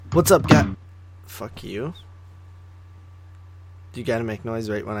What's up, guy? Fuck you. Do you gotta make noise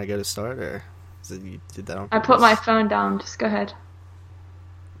right when I go to start, or is it you did that on I purpose? put my phone down. Just go ahead.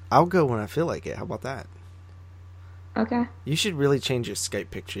 I'll go when I feel like it. How about that? Okay. You should really change your Skype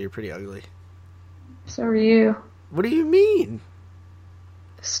picture. You're pretty ugly. So are you. What do you mean?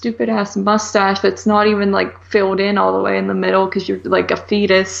 Stupid ass mustache that's not even like filled in all the way in the middle because you're like a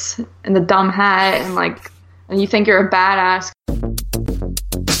fetus and the dumb hat and you think you're a badass.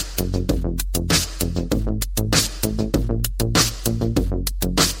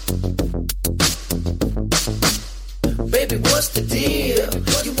 Baby, what's the deal?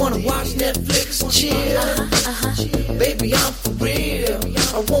 You wanna watch Netflix and chill? Baby, I'm for real.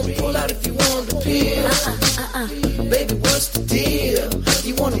 I won't pull out if you want the pill. Baby, what's the deal?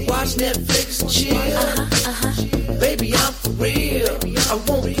 You wanna watch Netflix and chill? Baby, I'm for real. I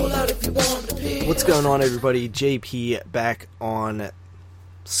won't pull out if you want the pill. What's going on, everybody? JP back on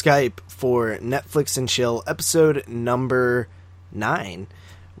Skype for Netflix and Chill, episode number 9,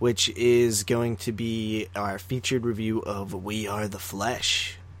 which is going to be our featured review of We Are the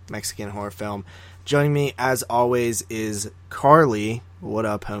Flesh, Mexican horror film. Joining me, as always, is Carly. What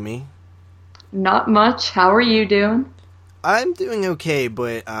up, homie? Not much. How are you doing? I'm doing okay,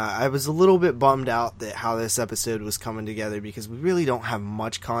 but I was a little bit bummed out that how this episode was coming together because we really don't have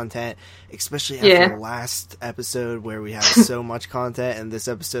much content, especially after the last episode where we had so much content, and this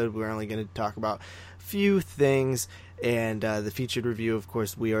episode we're only going to talk about a few things, and the featured review, of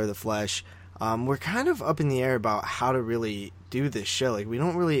course, We Are the Flesh. We're kind of up in the air about how to really do this show. Like, we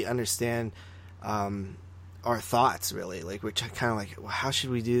don't really understand our thoughts, really. Like, we're kind of like, well, how should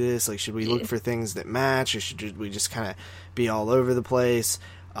we do this? Like, should we look for things that match, or should we just kind of be all over the place?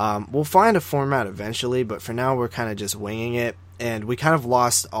 We'll find a format eventually, but for now we're kind of just winging it, and we kind of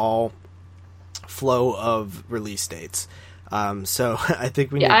lost all flow of release dates. So I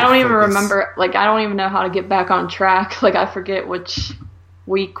think we need to I don't even focus. remember, I don't even know how to get back on track. I forget which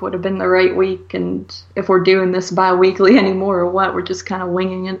week would have been the right week, and if we're doing this bi-weekly anymore or what. We're just kind of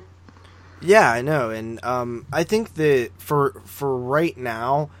winging it. Yeah, I know, and I think that for right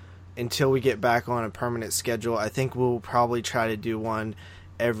now, until we get back on a permanent schedule, I think we'll probably try to do one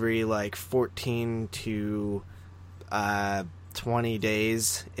every 14 to 20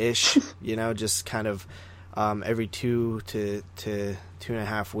 days ish. Just kind of every 2 to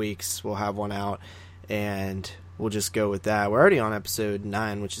 2.5 weeks we'll have one out, and we'll just go with that. We're already on episode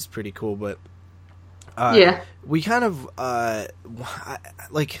 9, which is pretty cool, but we kind of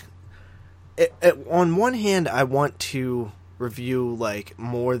on one hand, I want to review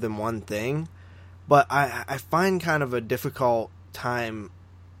more than one thing, but I find kind of a difficult time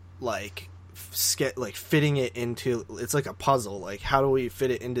fitting it into. It's like a puzzle. How do we fit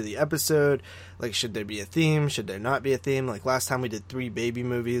it into the episode? Should there be a theme? Should there not be a theme? Last time we did 3 baby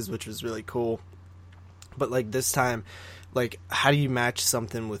movies, which was really cool, but this time, how do you match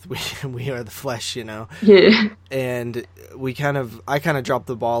something with We Are the Flesh, Yeah. And I kind of dropped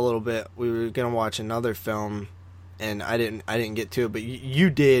the ball a little bit. We were gonna watch another film, and I didn't get to it, but you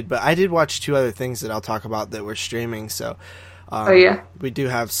did. But I did watch 2 other things that I'll talk about that were streaming. So, we do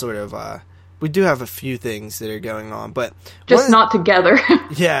have we do have a few things that are going on, but just not together.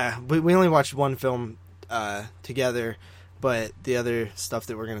 Yeah, we only watched one film together, but the other stuff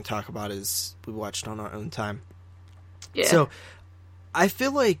that we're gonna talk about is we watched on our own time. Yeah. So, I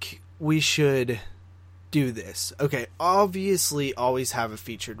feel like we should do this. Okay, obviously always have a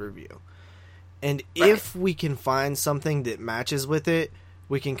featured review. And if we can find something that matches with it,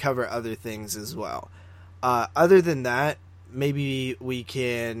 we can cover other things as well. Other than that, maybe we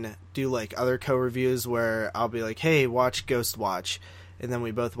can do other co-reviews where I'll be like, hey, watch Ghost Watch. And then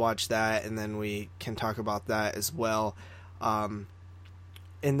we both watch that, and then we can talk about that as well. And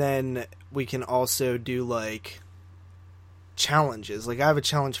then we can also do challenges. I have a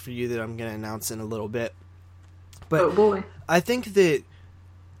challenge for you that I'm going to announce in a little bit. But oh boy. I think that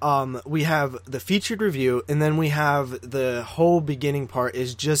we have the featured review, and then we have the whole beginning part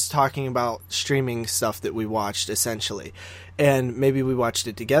is just talking about streaming stuff that we watched, essentially. And maybe we watched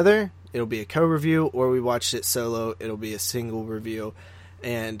it together, it'll be a co-review, or we watched it solo, it'll be a single review.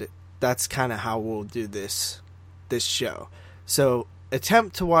 And that's kind of how we'll do this show. So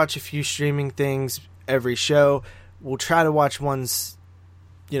attempt to watch a few streaming things every show. We'll try to watch ones,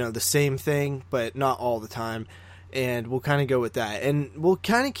 the same thing, but not all the time. And we'll kind of go with that. And we'll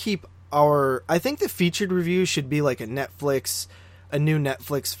kind of keep I think the featured review should be a new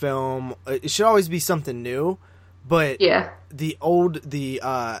Netflix film. It should always be something new. But the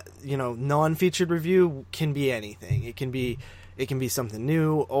non-featured review can be anything. It can be something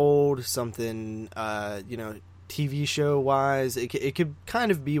new, old, something, TV show wise. It could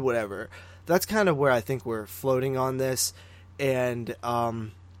kind of be whatever. That's kind of where I think we're floating on this, and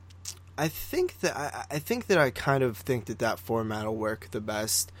I think that that format will work the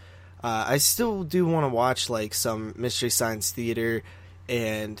best. I still do want to watch like some Mystery Science Theater,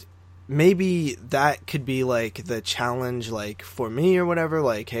 and maybe that could be like the challenge, like for me or whatever.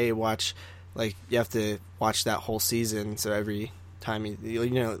 Like, hey, watch, like you have to watch that whole season, so every time you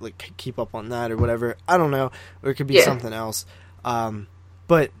know, like keep up on that or whatever. I don't know, or it could be something else.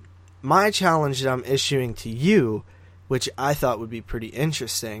 But my challenge that I'm issuing to you, which I thought would be pretty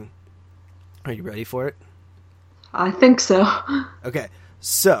interesting. Are you ready for it? I think so. Okay,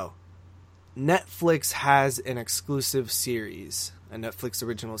 so Netflix has an exclusive series, a Netflix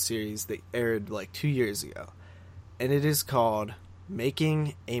original series that aired like 2 years ago, and it is called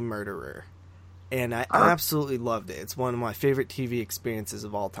Making a Murderer. And I absolutely loved it. It's one of my favorite TV experiences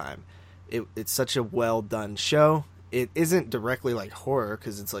of all time. It's such a well done show. It isn't directly like horror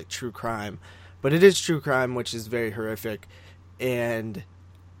because it's like true crime, but it is true crime, which is very horrific. And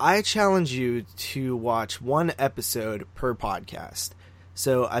I challenge you to watch one episode per podcast.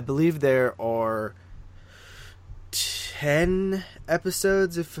 So I believe there are 10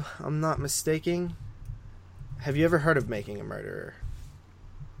 episodes, if I'm not mistaken. Have you ever heard of Making a Murderer?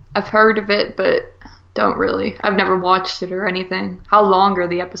 I've heard of it, but don't really. I've never watched it or anything. How long are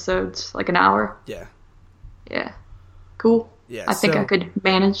the episodes? Like an hour? Yeah. Yeah. Cool. Yeah. I think I could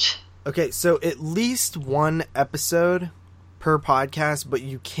manage. Okay, so at least one episode per podcast, but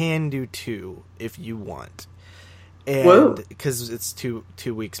you can do 2 if you want. And because it's two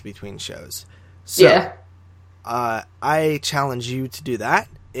weeks between shows. So, yeah. I challenge you to do that.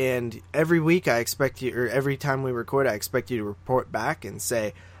 And every week I expect you, or every time we record, I expect you to report back and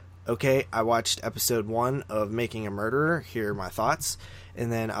say, okay, I watched episode 1 of Making a Murderer. Here are my thoughts.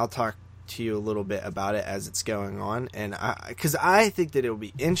 And then I'll talk to you a little bit about it as it's going on. And because I think that it'll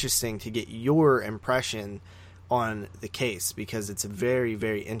be interesting to get your impression on the case, because it's a very,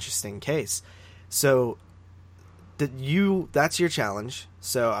 very interesting case. So that's your challenge.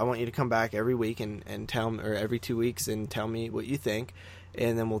 So I want you to come back every week and tell me, or every 2 weeks, and tell me what you think.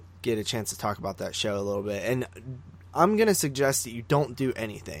 And then we'll get a chance to talk about that show a little bit. And I'm going to suggest that you don't do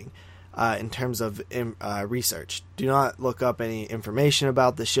anything in terms of research. Do not look up any information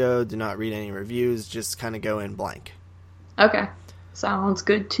about the show. Do not read any reviews. Just kind of go in blank. Okay. Sounds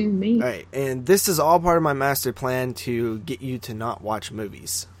good to me. All right. And this is all part of my master plan to get you to not watch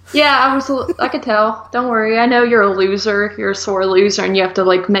movies. Yeah, I could tell. Don't worry. I know you're a loser. You're a sore loser, and you have to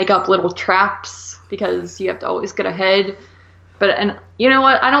like make up little traps because you have to always get ahead. And you know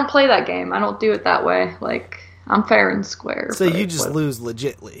what? I don't play that game. I don't do it that way. Like, I'm fair and square. So you just lose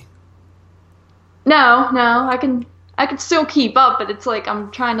legitly. No, I can still keep up, but it's like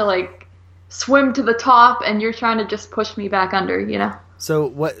I'm trying to like swim to the top, and you're trying to just push me back under, you know?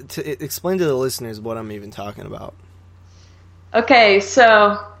 So explain to the listeners what I'm even talking about. Okay,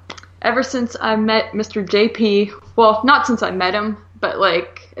 so ever since I met Mr. JP, well, not since I met him, but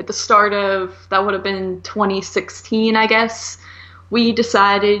like at the start of, that would have been 2016, I guess, we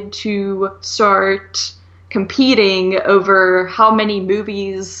decided to start competing over how many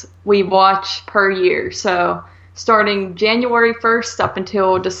movies we watch per year. So starting January 1st up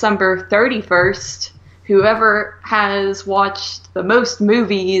until December 31st, whoever has watched the most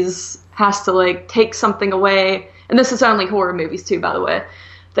movies has to like take something away. And this is only horror movies too, by the way.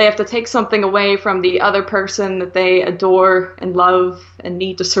 They have to take something away from the other person that they adore and love and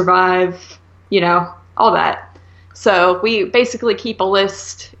need to survive, you know, all that. So we basically keep a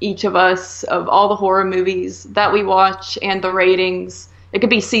list, each of us, of all the horror movies that we watch and the ratings. It could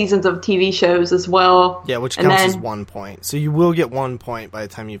be seasons of TV shows as well. Yeah, which counts as 1 point. So you will get 1 point by the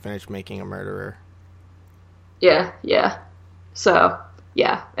time you finish Making a Murderer. Yeah. So,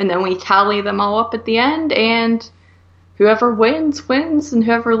 yeah. And then we tally them all up at the end, and whoever wins, and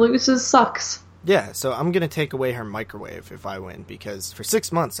whoever loses sucks. Yeah, so I'm going to take away her microwave if I win, because for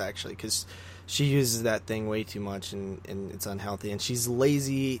 6 months, actually, because she uses that thing way too much, and it's unhealthy, and she's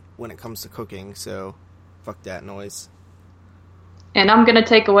lazy when it comes to cooking, so fuck that noise. And I'm going to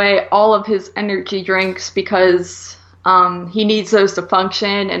take away all of his energy drinks, because he needs those to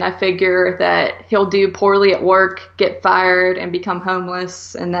function, and I figure that he'll do poorly at work, get fired, and become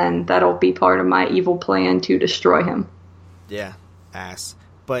homeless, and then that'll be part of my evil plan to destroy him. Yeah, ass.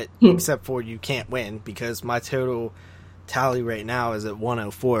 But except for you can't win, because my total tally right now is at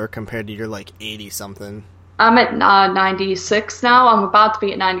 104 compared to your like 80-something. I'm at 96 now. I'm about to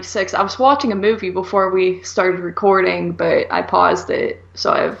be at 96. I was watching a movie before we started recording, but I paused it,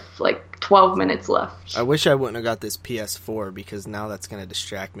 so I have like 12 minutes left. I wish I wouldn't have got this PS4 because now that's going to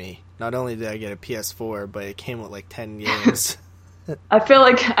distract me. Not only did I get a PS4, but it came with like 10 games. I feel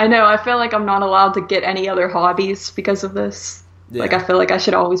like I'm not allowed to get any other hobbies because of this. Yeah. Like, I feel like I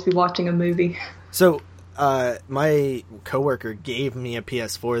should always be watching a movie. So, my coworker gave me a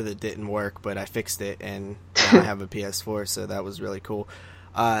PS4 that didn't work, but I fixed it, and now I have a PS4, so that was really cool.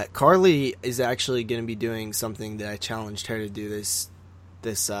 Carly is actually going to be doing something that I challenged her to do this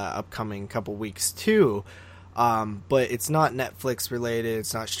upcoming couple weeks too, but it's not Netflix related,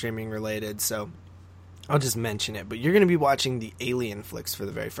 it's not streaming related, so I'll just mention it. But you're going to be watching the Alien flicks for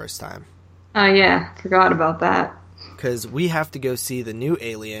the very first time. Oh yeah, forgot about that. Because we have to go see the new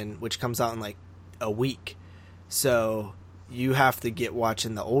Alien, which comes out in like a week, so you have to get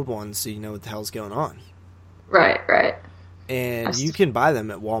watching the old ones so you know what the hell's going on. Right. And you can buy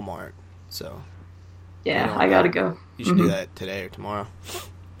them at Walmart, so... Yeah, I gotta go. You should do that today or tomorrow.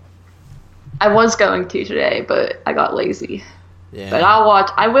 I was going to today, but I got lazy. Yeah. But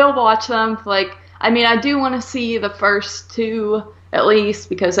I will watch them. Like, I mean, I do want to see the first two, at least,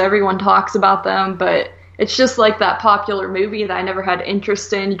 because everyone talks about them, but it's just like that popular movie that I never had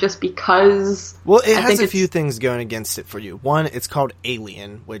interest in just because... Well, it has a few things going against it for you. One, it's called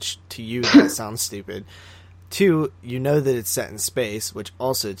Alien, which to you, that sounds stupid. Two, you know that it's set in space, which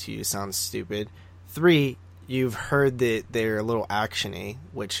also to you sounds stupid. Three, you've heard that they're a little action-y,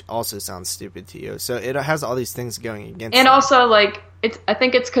 which also sounds stupid to you. So it has all these things going against it. And also, like, I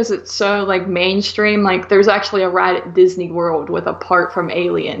think it's because it's so, like, mainstream. Like, there's actually a ride at Disney World with a part from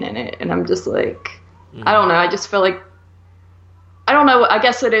Alien in it. And I'm just like, I don't know. I just feel like, I don't know. I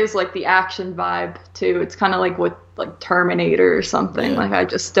guess it is, like, the action vibe, too. It's kind of like with, like, Terminator or something. Yeah. Like, I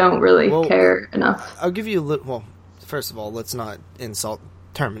just don't really care enough. I'll give you a little... Well, first of all, let's not insult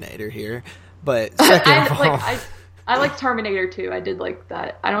Terminator here. But second of all... I like Terminator 2. I did like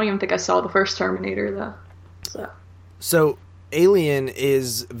that. I don't even think I saw the first Terminator, though. So Alien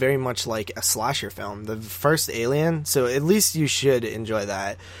is very much like a slasher film. The first Alien, so at least you should enjoy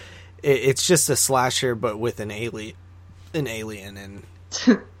that. It's just a slasher, but with an alien, and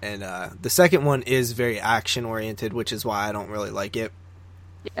the second one is very action oriented, which is why I don't really like it.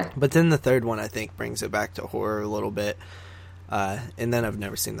 Yeah. But then the third one, I think, brings it back to horror a little bit. And then I've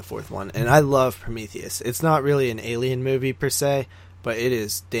never seen the fourth one. And I love Prometheus. It's not really an alien movie per se, but it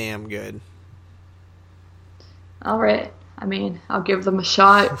is damn good. All right. I mean, I'll give them a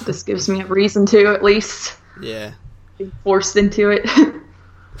shot. This gives me a reason to, at least. Yeah. Being forced into it.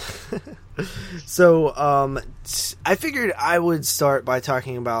 So, I figured I would start by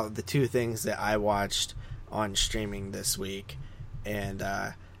talking about the two things that I watched on streaming this week. And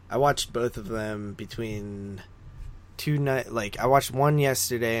I watched both of them between... I watched one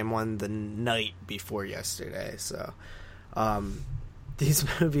yesterday and one the night before yesterday. So, these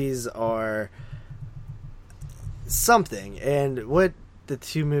movies are something. And what the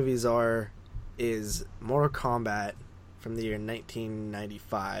two movies are is Mortal Kombat from the year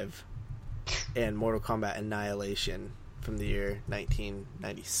 1995 and Mortal Kombat Annihilation from the year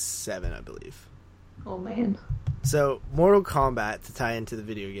 1997, I believe. Oh, man. So, Mortal Kombat, to tie into the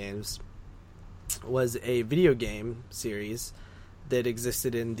video games, was a video game series that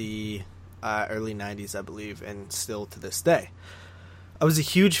existed in the early 90s, I believe, and still to this day. I was a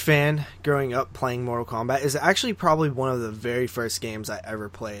huge fan growing up playing Mortal Kombat. It's actually probably one of the very first games I ever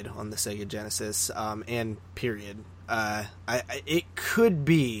played on the Sega Genesis, and period. It could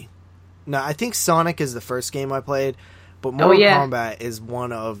be... No, I think Sonic is the first game I played, but Mortal Kombat is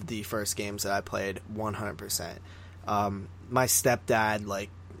one of the first games that I played 100%. My stepdad,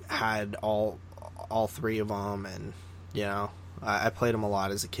 had all three of them, and, I played them a lot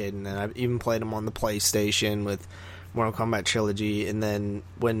as a kid, and then I've even played them on the PlayStation with Mortal Kombat Trilogy, and then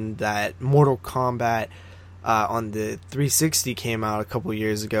when that Mortal Kombat on the 360 came out a couple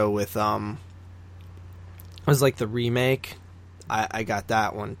years ago with, it was like the remake, I got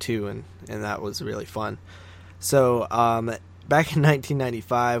that one too, and that was really fun. So, back in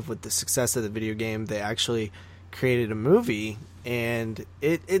 1995, with the success of the video game, they actually created a movie, and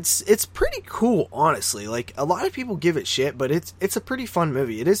it's pretty cool, honestly. Like, a lot of people give it shit, but it's a pretty fun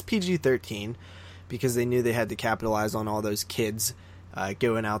movie. It is PG-13 because they knew they had to capitalize on all those kids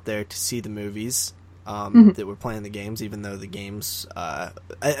going out there to see the movies that were playing the games, even though the games I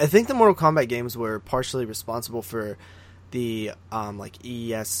think the Mortal Kombat games were partially responsible for the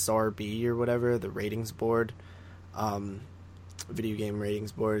ESRB or whatever, the ratings board, video game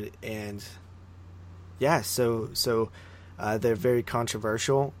ratings board, and yeah, so they're very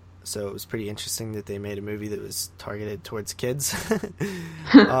controversial, so it was pretty interesting that they made a movie that was targeted towards kids.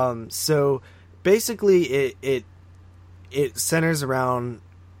 So basically it centers around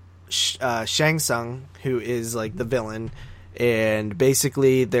Shang Tsung, who is like the villain, and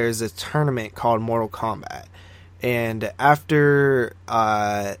basically there's a tournament called Mortal Kombat. And after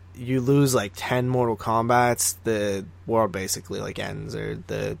you lose like 10 Mortal Kombats, the world basically like ends, or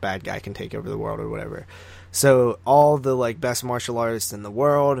the bad guy can take over the world or whatever. So all the like best martial artists in the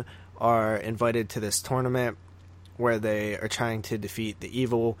world are invited to this tournament where they are trying to defeat the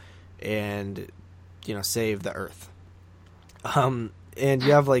evil and, you know, save the Earth. And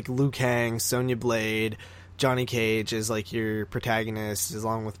you have like Liu Kang, Sonya Blade, Johnny Cage is like your protagonist,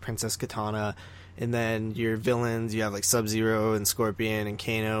 along with Princess Katana. And then your villains, you have like Sub-Zero and Scorpion and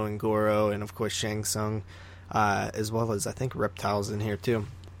Kano and Goro, and of course Shang Tsung, as well as I think Reptile's in here too.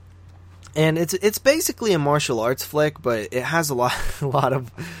 And it's basically a martial arts flick, but it has a lot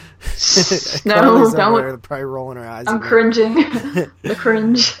of. No, don't. Probably rolling her eyes. I'm cringing. The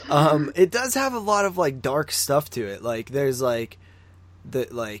cringe. It does have a lot of like dark stuff to it. Like there's like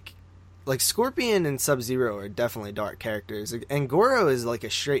Scorpion and Sub-Zero are definitely dark characters, and Goro is like a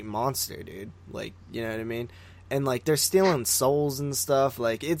straight monster, dude. Like, you know what I mean? And like they're stealing souls and stuff.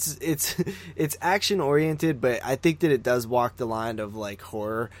 Like it's action oriented, but I think that it does walk the line of like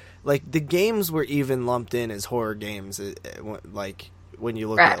horror. Like the games were even lumped in as horror games, like when you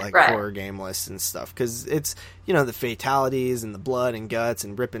look at like horror game lists and stuff, because it's, you know, the fatalities and the blood and guts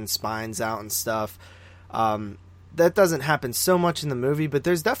and ripping spines out and stuff. That doesn't happen so much in the movie, but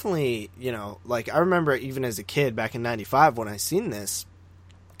there's definitely, you know, like I remember even as a kid back in '95 when I seen this,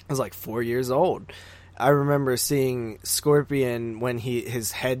 I was like 4 years old. I remember seeing Scorpion when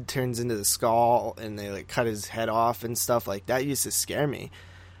his head turns into the skull and they like cut his head off and stuff like that. Used to scare me.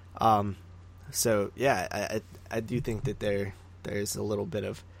 So yeah, I do think that there's a little bit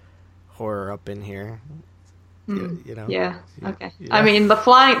of horror up in here. You know? Yeah. Okay. Yeah. I mean, the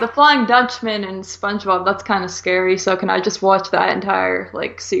Flying Dutchman and SpongeBob, that's kind of scary. So can I just watch that entire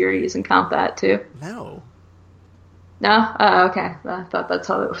like series and count that too? No. No? Okay. I thought that's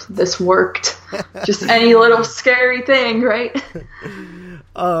how this worked. Just any little scary thing, right?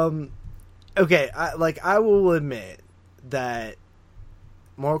 Okay. I will admit that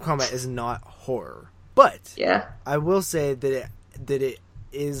Mortal Kombat is not horror, but yeah, I will say that it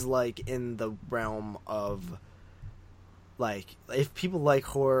is like in the realm of, like, if people like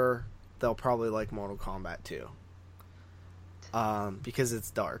horror, they'll probably like Mortal Kombat too. Because it's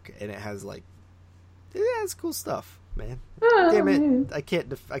dark and it has it's cool stuff, man. Damn it, I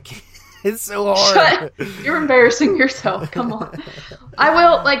can't. It's so hard. You're embarrassing yourself. Come on.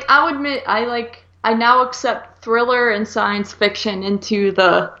 I'll admit, I now accept thriller and science fiction into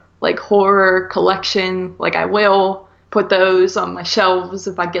the like horror collection. Like I will put those on my shelves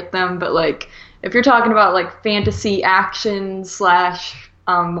if I get them, but like if you're talking about like fantasy action /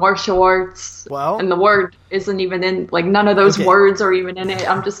 martial arts, well, and the word isn't even in, like none of those words are even in it,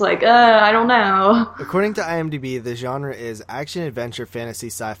 I'm just like, I don't know. According to IMDb, the genre is action, adventure, fantasy,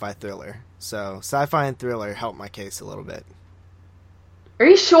 sci-fi, thriller. So sci-fi and thriller help my case a little bit. Are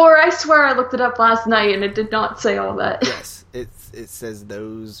you sure? I swear I looked it up last night and it did not say all that. Yes, it says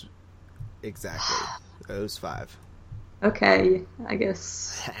those exactly. Those 5. Okay, I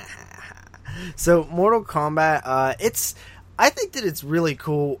guess. So Mortal Kombat, I think that it's really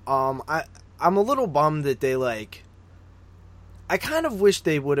cool. I'm a little bummed that they I kind of wish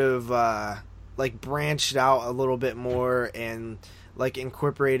they would have branched out a little bit more and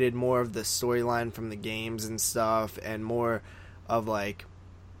incorporated more of the storyline from the games and stuff, and more of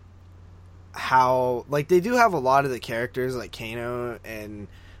how they do have a lot of the characters like Kano and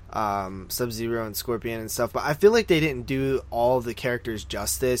Sub-Zero and Scorpion and stuff, but I feel like they didn't do all of the characters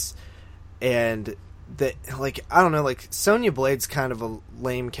justice. And that, I don't know, Sonya Blade's kind of a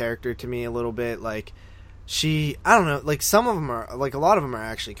lame character to me a little bit. I don't know, some of them are, a lot of them are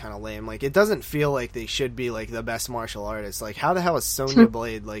actually kind of lame. It doesn't feel like they should be, the best martial artists. How the hell is Sonya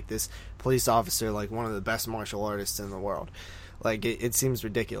Blade, this police officer, one of the best martial artists in the world? It seems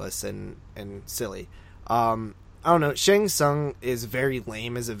ridiculous and silly. I don't know, Shang Tsung is very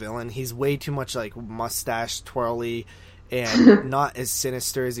lame as a villain. He's way too much, mustache twirly and not as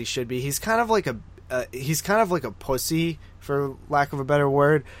sinister as he should be. He's kind of like a pussy, for lack of a better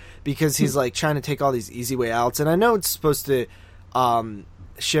word, because he's trying to take all these easy way outs. And I know it's supposed to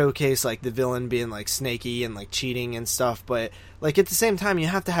showcase the villain being snaky and cheating and stuff, but at the same time you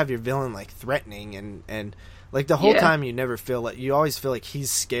have to have your villain threatening and the whole time you never feel you always feel like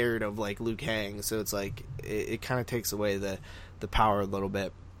he's scared of Liu Kang, so it's it kind of takes away the power a little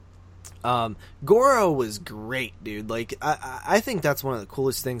bit. Goro was great, dude. I think that's one of the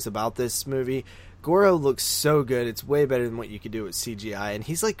coolest things about this movie. Goro looks so good. It's way better than what you could do with CGI, and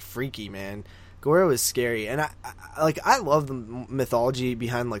he's freaky, man. Goro is scary, and I love the mythology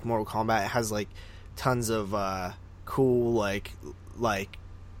behind like Mortal Kombat. It has like tons of cool like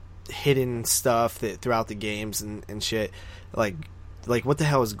hidden stuff that throughout the games and shit. Like what the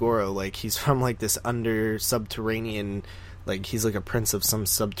hell is Goro? Like he's from like this subterranean, like he's like a prince of some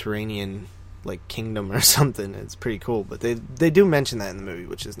subterranean like kingdom or something. It's pretty cool, but they do mention that in the movie,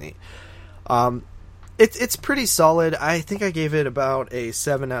 which is neat. It's pretty solid. I think I gave it about a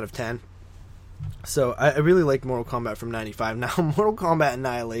 7 out of 10. So I really like Mortal Kombat from 95. Now Mortal Kombat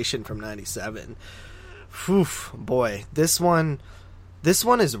Annihilation from 97. Whew, boy, this one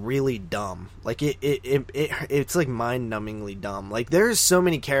is really dumb. Like it's like mind-numbingly dumb. Like there's so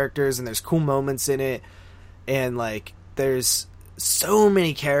many characters and there's cool moments in it, and like there's so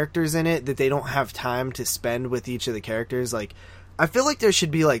many characters in it that they don't have time to spend with each of the characters. Like I feel like there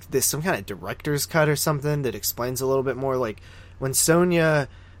should be like some kind of director's cut or something that explains a little bit more. Like when Sonya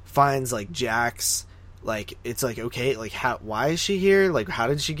finds like Jax, like it's like, okay, like why is she here? Like how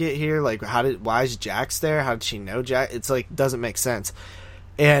did she get here? Like why is Jax there? How did she know Jax? It's like doesn't make sense.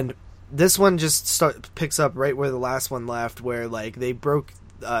 And this one just picks up right where the last one left, where like they broke.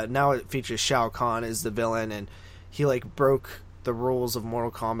 Now it features Shao Kahn as the villain, and he like broke the rules of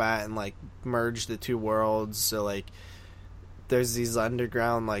Mortal Kombat and like merged the two worlds. So like there's these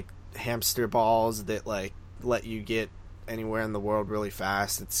underground like hamster balls that like let you get anywhere in the world really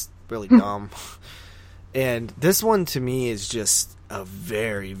fast. It's really dumb. And this one to me is just a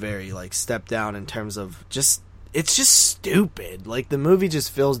very, very like step down in terms of just, it's just stupid. Like the movie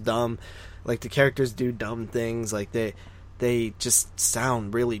just feels dumb. Like the characters do dumb things. Like they just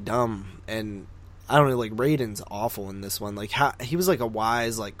sound really dumb. And I don't know, like Raiden's awful in this one. Like he was like a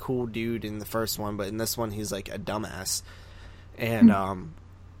wise, like cool dude in the first one, but in this one he's like a dumbass. And I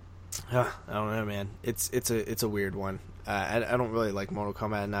don't know, man. It's a weird one. I don't really like Mortal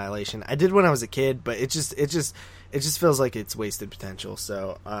Kombat Annihilation. I did when I was a kid, but it just feels like it's wasted potential.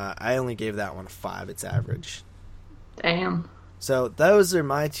 So I only gave that one a 5. It's average. Damn. So those are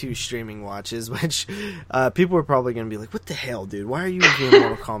my 2 streaming watches, which people are probably going to be like, "What the hell, dude? Why are you reviewing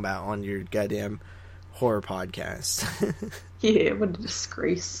Mortal Kombat on your goddamn horror podcast?" Yeah, what a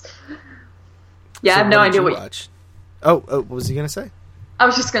disgrace. Yeah, so I have no idea what you watch. Oh, what was he going to say? I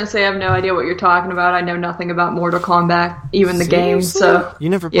was just going to say I have no idea what you're talking about. I know nothing about Mortal Kombat, even the game. So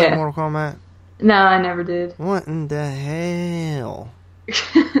you never played Mortal Kombat? No, I never did. What in the hell?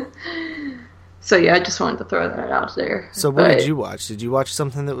 So yeah, I just wanted to throw that out there. So what did you watch? Did you watch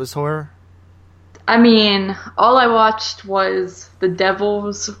something that was horror? I mean, all I watched was The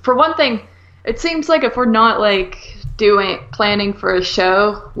Devils. For one thing, it seems like if we're not like planning for a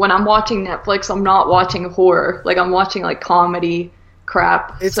show, when I'm watching Netflix, I'm not watching horror. Like I'm watching like comedy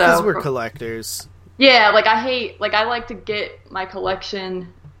crap. It's because we're collectors. Yeah, like I like to get my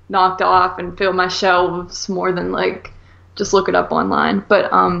collection knocked off and fill my shelves more than like just look it up online.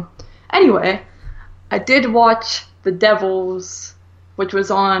 But anyway, I did watch The Devils, which was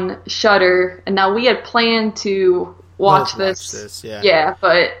on Shudder, and now we had planned to watch this. Yeah,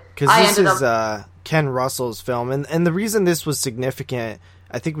 but because this is Ken Russell's film, and the reason this was significant,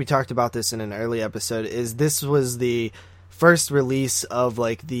 I think we talked about this in an early episode, is this was the first release of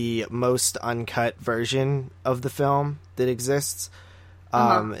like the most uncut version of the film that exists.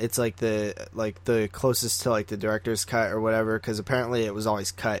 It's like the closest to like the director's cut or whatever, because apparently it was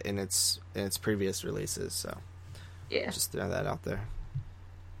always cut in its previous releases. So yeah, just throw that out there.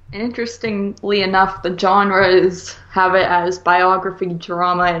 And interestingly enough, the genres have it as biography,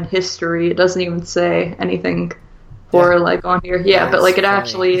 drama, and history. It doesn't even say anything horror like on here. Yeah, but like it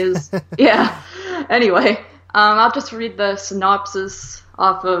actually is. Yeah. Anyway. I'll just read the synopsis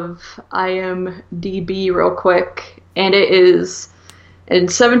off of IMDb real quick. And it is, in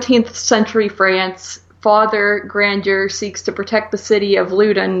 17th century France, Father Grandeur seeks to protect the city of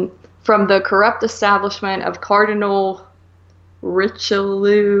Loudun from the corrupt establishment of Cardinal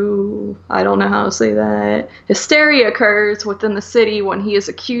Richelieu. I don't know how to say that. Hysteria occurs within the city when he is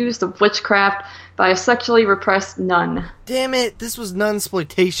accused of witchcraft by a sexually repressed nun. Damn it, this was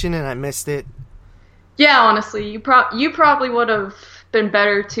nunsploitation and I missed it. Yeah, honestly, you probably would have been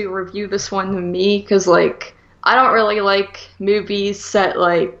better to review this one than me, because, like, I don't really like movies set,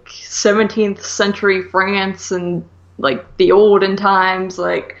 like, 17th century France and, like, the olden times.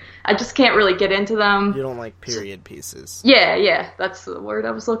 Like, I just can't really get into them. You don't like period pieces. Yeah, that's the word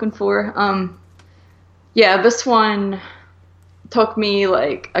I was looking for. Yeah, this one took me,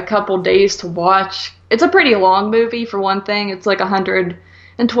 like, a couple days to watch. It's a pretty long movie, for one thing. It's, like,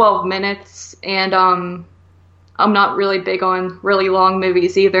 112 minutes. And I'm not really big on really long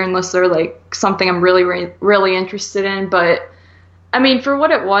movies either, unless they're like something I'm really, really interested in. But I mean, for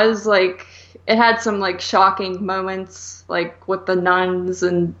what it was, like it had some like shocking moments, like with the nuns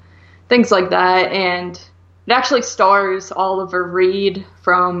and things like that, and it actually stars Oliver Reed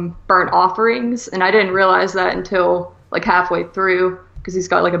from Burnt Offerings, and I didn't realize that until like halfway through, because he's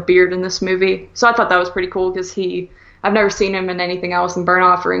got like a beard in this movie. So I thought that was pretty cool, because I've never seen him in anything else, and Burnt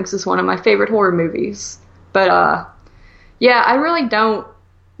Offerings is one of my favorite horror movies. But yeah, I really don't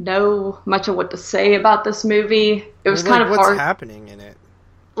know much of what to say about this movie. It was kind of hard. What's happening in it?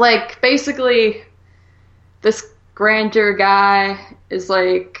 Like, basically, this grandeur guy is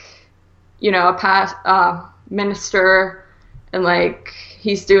like, you know, a minister, and like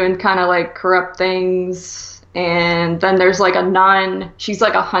he's doing kind of like corrupt things. And then there's like a nun. She's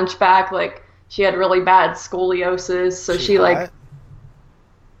like a hunchback. Like, she had really bad scoliosis, so she like.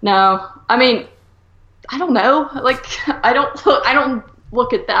 No, I mean, I don't know. Like, I don't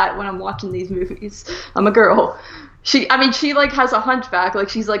look at that when I'm watching these movies. I'm a girl. She like has a hunchback. Like,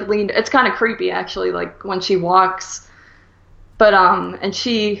 she's like leaned. It's kind of creepy actually. Like when she walks, but and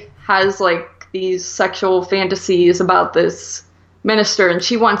she has like these sexual fantasies about this minister, and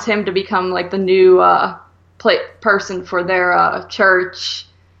she wants him to become like the new person for their church,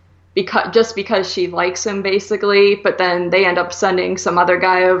 because she likes him basically. But then they end up sending some other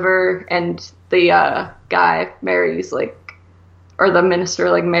guy over, and the guy marries like, or the minister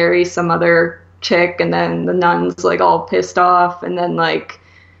like marries some other chick, and then the nun's like all pissed off, and then like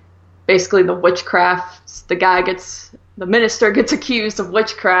basically the minister gets accused of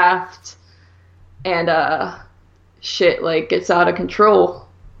witchcraft, and shit like gets out of control.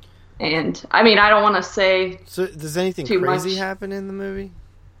 And I mean, I don't want to say. So does anything crazy happen in the movie?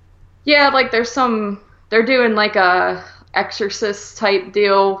 Yeah, like they're doing like a exorcist type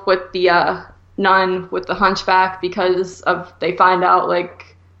deal with the nun with the hunchback, because they find out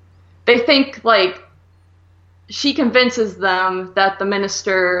like, they think like she convinces them that the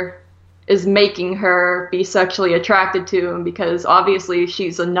minister is making her be sexually attracted to him, because obviously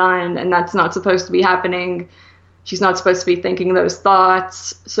she's a nun and that's not supposed to be happening. She's not supposed to be thinking those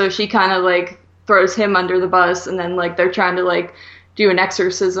thoughts. So she kind of like throws him under the bus, and then like they're trying to like do an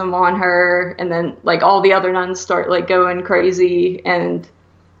exorcism on her, and then like all the other nuns start like going crazy and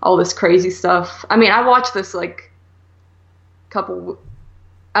all this crazy stuff. I mean, I watched this like I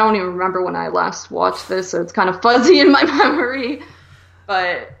don't even remember when I last watched this, so it's kind of fuzzy in my memory.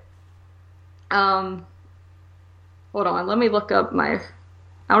 But hold on, let me look up I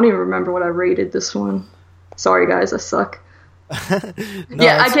don't even remember what I rated this one. Sorry guys, I suck. No,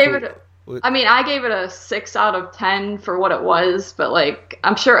 yeah, I gave it a 6 out of 10 for what it was, but like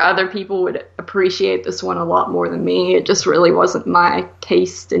I'm sure other people would appreciate this one a lot more than me. It just really wasn't my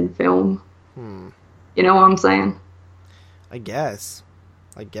taste in film. You know what I'm saying? I guess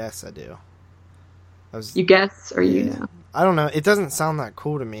I do. You guess, or you know? I don't know. It doesn't sound that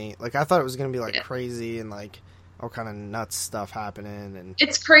cool to me. Like, I thought it was gonna be like crazy and like all kind of nuts stuff happening, and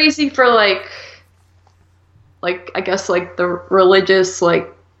it's crazy for like I guess like the religious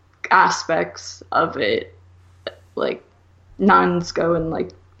like aspects of it, like nuns going like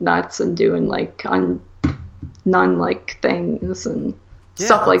nuts and doing like nun like things and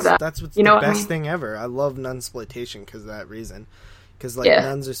stuff like that. That's what's the best thing ever. I love nunsploitation because of that reason. Because like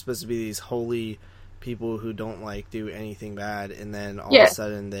nuns are supposed to be these holy people who don't like do anything bad, and then all of a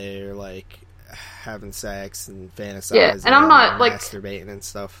sudden they're like having sex and fantasizing, and I'm not like masturbating and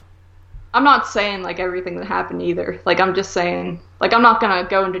stuff. I'm not saying like everything that happened either. Like, I'm just saying, like, I'm not gonna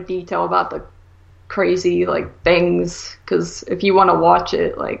go into detail about the crazy like things, because if you want to watch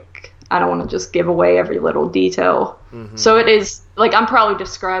it, like, I don't want to just give away every little detail. So it is like, I'm probably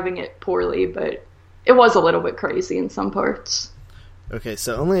describing it poorly, but it was a little bit crazy in some parts. Okay,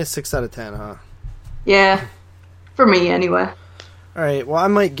 so only a 6 out of 10, huh? Yeah, for me anyway. All right, well, I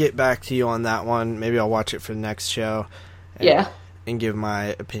might get back to you on that one. Maybe I'll watch it for the next show. And give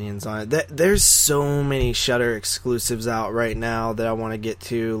my opinions on it. There's so many Shudder exclusives out right now that I want to get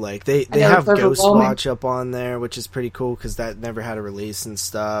to. Like, they have Ghostwatch up on there, which is pretty cool because that never had a release and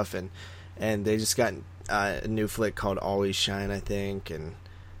stuff. And they just got a new flick called Always Shine, I think. And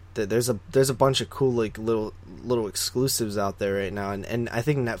there's a bunch of cool like little exclusives out there right now. And I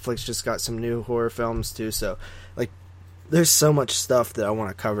think Netflix just got some new horror films too. So like, there's so much stuff that I want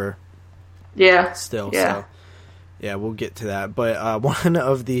to cover. Yeah. Still. Yeah. So. Yeah, we'll get to that. But one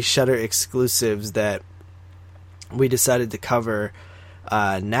of the Shudder exclusives that we decided to cover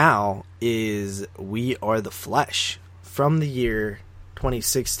now is We Are the Flesh, from the year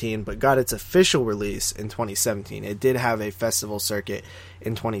 2016, but got its official release in 2017. It did have a festival circuit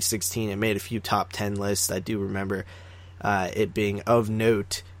in 2016. It made a few top 10 lists. I do remember it being of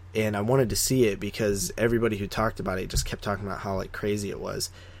note, and I wanted to see it because everybody who talked about it just kept talking about how like crazy it was.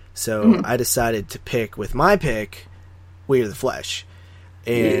 So I decided to pick, with my pick, We Are the Flesh.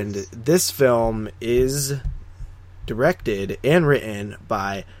 And this film is directed and written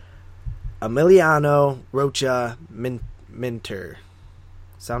by Emiliano Rocha Minter.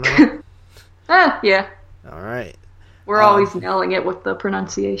 Sound right? Yeah. All right. We're always nailing it with the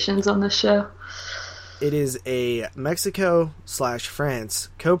pronunciations on this show. It is a Mexico/France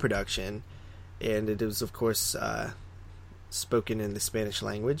co-production, and it is, of course, spoken in the Spanish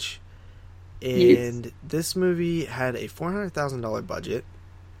language. And this movie had a $400,000 budget,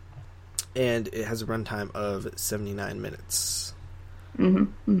 and it has a runtime of 79 minutes.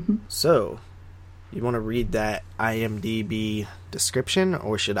 So, you want to read that IMDb description,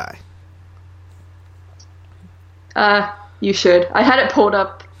 or should I? You should. I had it pulled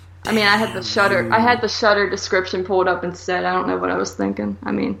up. I mean, I had the Shudder description pulled up instead. I don't know what I was thinking.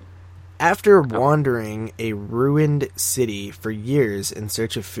 I mean, after wandering a ruined city for years in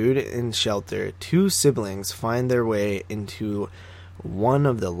search of food and shelter, two siblings find their way into one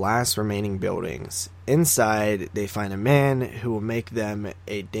of the last remaining buildings. Inside, they find a man who will make them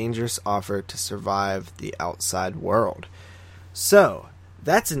a dangerous offer to survive the outside world. So,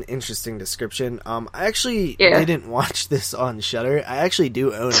 that's an interesting description. I actually didn't watch this on Shudder. I actually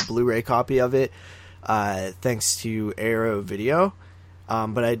do own a Blu-ray copy of it, thanks to Arrow Video.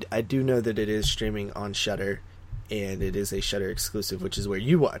 But I do know that it is streaming on Shudder, and it is a Shudder exclusive, which is where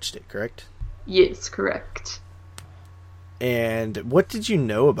you watched it, correct? Yes, correct. And what did you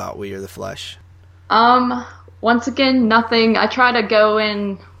know about We Are the Flesh? Once again, nothing. I try to go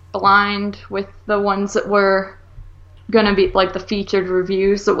in blind with the ones that were gonna be like the featured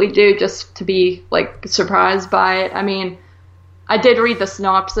reviews that we do, just to be like surprised by it. I mean, I did read the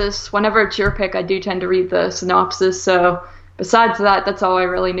synopsis. Whenever it's your pick, I do tend to read the synopsis. So besides that, that's all I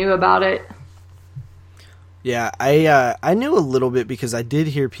really knew about it. Yeah, I knew a little bit because I did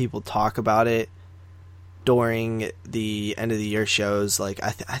hear people talk about it during the end of the year shows. Like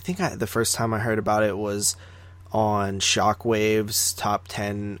I think the first time I heard about it was on Shockwave's Top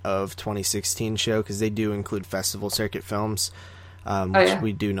 10 of 2016 show, because they do include festival circuit films, which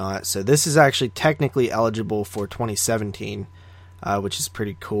we do not. So this is actually technically eligible for 2017, which is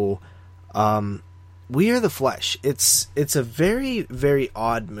pretty cool. We Are the Flesh. It's a very, very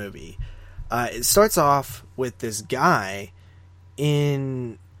odd movie. It starts off with this guy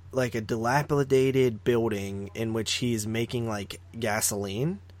in like a dilapidated building in which he's making like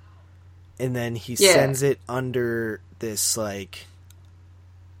gasoline. And then he sends it under this like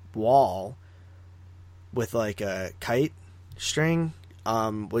wall with like a kite string,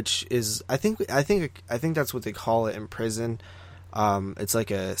 which is I think that's what they call it in prison. It's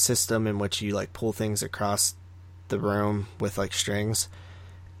like a system in which you like pull things across the room with like strings,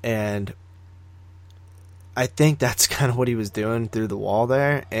 and I think that's kind of what he was doing through the wall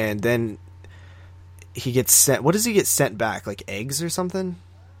there. And then he gets sent. What does he get sent back? Like eggs or something?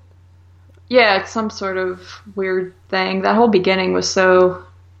 Yeah, it's some sort of weird thing. That whole beginning was so,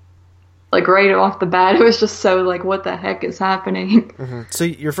 like, right off the bat, it was just so, like, what the heck is happening? Mm-hmm. So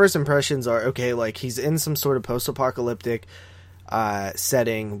your first impressions are, okay, like, he's in some sort of post-apocalyptic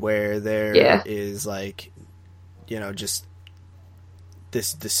setting where there is, like, you know, just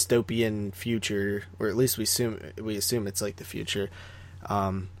this dystopian future, or at least we assume it's, like, the future.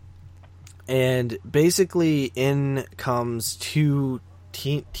 And basically in comes two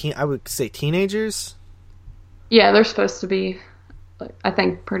I would say teenagers. Yeah, they're supposed to be, I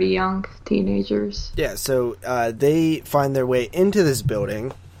think, pretty young teenagers. Yeah, so they find their way into this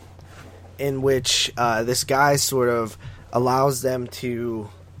building in which this guy sort of allows them to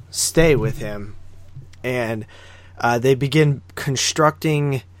stay with him, and they begin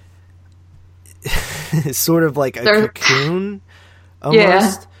constructing sort of like a cocoon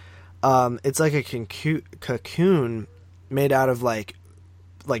almost. Yeah. It's like a cocoon made out of like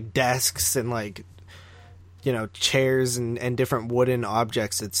desks and like, you know, chairs and different wooden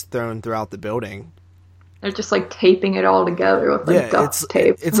objects that's thrown throughout the building. They're just like taping it all together with like duct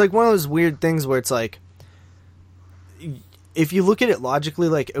tape. It's like one of those weird things where it's like, if you look at it logically,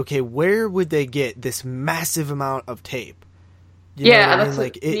 like, okay, where would they get this massive amount of tape? You know what I mean?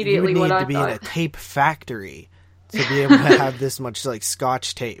 Like, you would need to be in a tape factory to be able to have this much like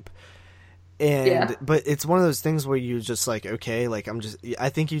Scotch tape. And but it's one of those things where you just like, okay, like I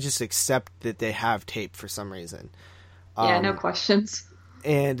think you just accept that they have tape for some reason. No questions.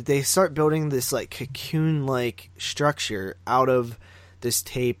 And they start building this like cocoon-like structure out of this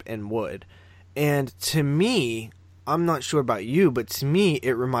tape and wood. And to me, I'm not sure about you, but to me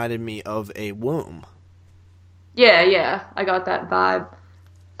it reminded me of a womb. Yeah, I got that vibe.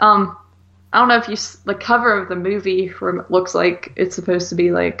 I don't know if the cover of the movie looks like it's supposed to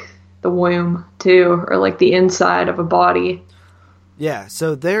be like the womb too, or like the inside of a body. Yeah,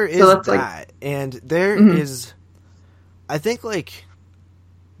 so there is that, like, and there is, I think, like,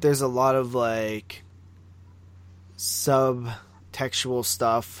 there's a lot of, like, subtextual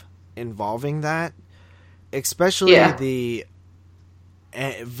stuff involving that, especially the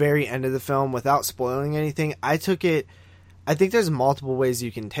very end of the film. Without spoiling anything, I think there's multiple ways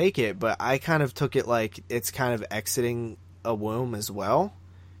you can take it, but I kind of took it like it's kind of exiting a womb as well.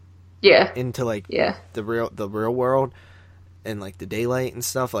 Yeah. Into, like, the real world. And, like, the daylight and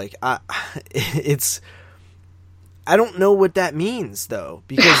stuff, like, I don't know what that means, though,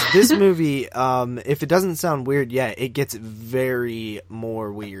 because this movie, if it doesn't sound weird yet, it gets very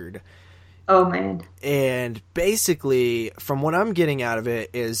more weird. Oh, man. And basically, from what I'm getting out of it,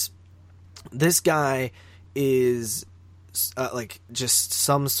 is this guy is, like, just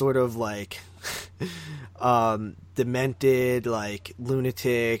some sort of, like, demented, like,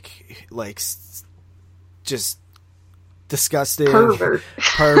 lunatic, like, just disgusting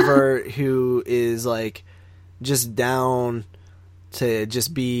pervert who is, like, just down to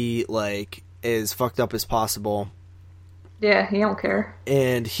just be, like, as fucked up as possible. Yeah, he don't care.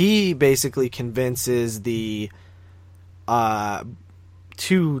 And he basically convinces the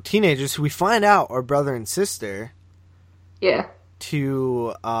two teenagers who we find out are brother and sister. Yeah.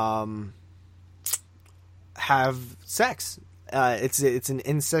 To have sex. It's an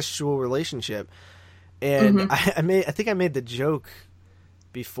incestual relationship. And I think I made the joke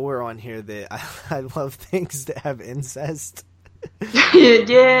before on here that I love things that have incest.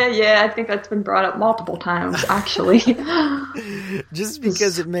 yeah, I think that's been brought up multiple times, actually. Just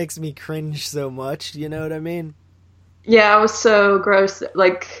because it makes me cringe so much, you know what I mean? Yeah, I was so gross.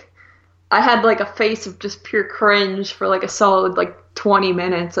 Like, I had, like, a face of just pure cringe for, like, a solid, like, 20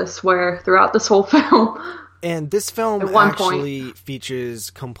 minutes, I swear, throughout this whole film. And this film actually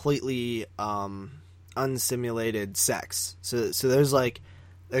features completely unsimulated sex. So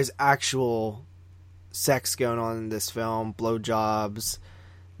there's actual sex going on in this film, blowjobs,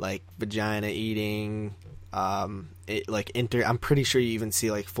 like vagina eating, I'm pretty sure you even see,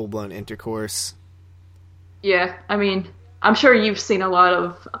 like, full blown intercourse. Yeah, I mean, I'm sure you've seen a lot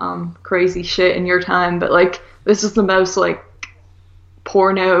of crazy shit in your time, but, like, this is the most, like,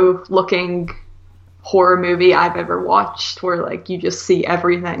 porno looking horror movie I've ever watched, where, like, you just see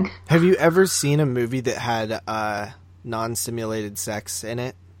everything. Have you ever seen a movie that had non-simulated sex in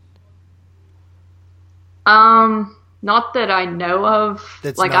it? Not that I know of.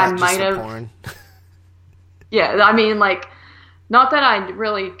 That's like, not I might have. Porn. Yeah, I mean, like, not that I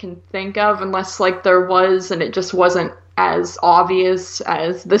really can think of, unless, like, there was, and it just wasn't as obvious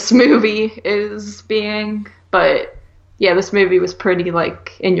as this movie is being. But yeah, this movie was pretty,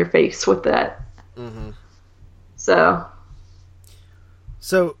 like, in your face with that. Mm-hmm. So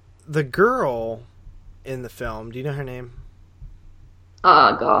the girl in the film, do you know her name?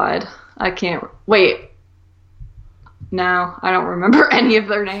 Oh, God. I can't... Wait. No, I don't remember any of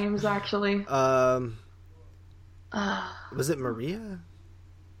their names, actually. Was it Maria?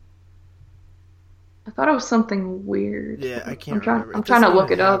 I thought it was something weird. Yeah, I can't remember. I'm trying to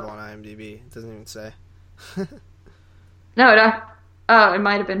look it up. On IMDb. It doesn't even say. No, it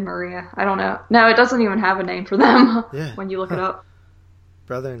might have been Maria. I don't know. No, it doesn't even have a name for them when you look it up.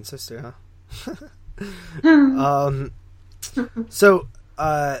 Brother and sister, huh? So,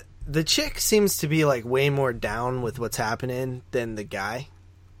 the chick seems to be, like, way more down with what's happening than the guy.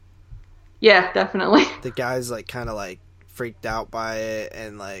 Yeah, definitely. The guy's, like, kind of, like, freaked out by it,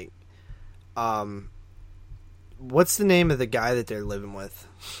 and, like, what's the name of the guy that they're living with?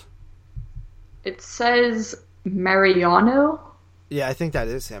 It says Mariano. Yeah, I think that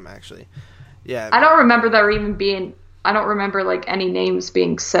is him, actually. Yeah. I don't remember I don't remember, like, any names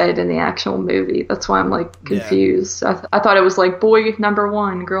being said in the actual movie. That's why I'm, like, confused. Yeah. I thought it was, like, boy number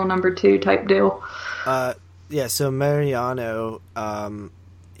 1, girl number 2 type deal. Yeah, so Mariano,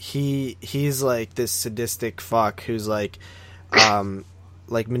 he's, like, this sadistic fuck who's, like,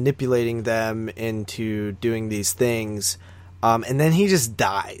 manipulating them into doing these things, and then he just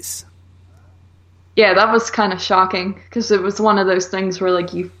dies. Yeah, that was kind of shocking, because it was one of those things where,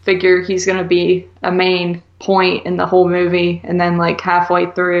 like, you figure he's going to be a main point in the whole movie, and then, like, halfway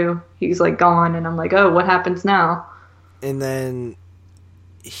through, he's, like, gone, and I'm like, oh, what happens now? And then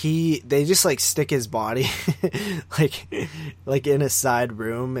they just, like, stick his body, like in a side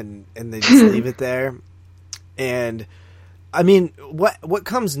room, and they just leave it there. And, I mean, what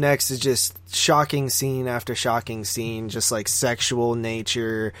comes next is just shocking scene after shocking scene, just, like, sexual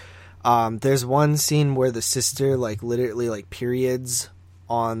nature. There's one scene where the sister, like, literally, like, periods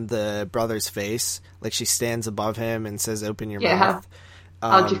on the brother's face. Like, she stands above him and says, "Open your mouth."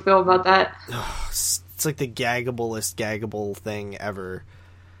 How'd you feel about that? It's like the gaggable thing ever.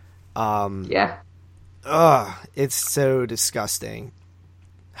 Yeah. It's so disgusting.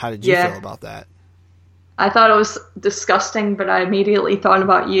 How did you feel about that? I thought it was disgusting, but I immediately thought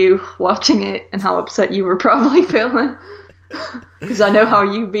about you watching it and how upset you were probably feeling. Because I know how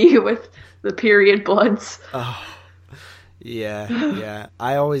you be with the period bloods. Oh, yeah.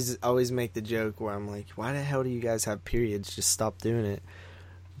 I always make the joke where I'm like, why the hell do you guys have periods? Just stop doing it.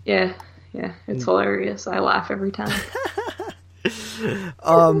 Yeah, it's hilarious. I laugh every time.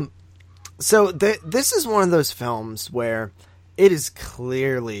 So this is one of those films where it is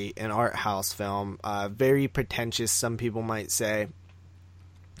clearly an art house film, very pretentious, some people might say.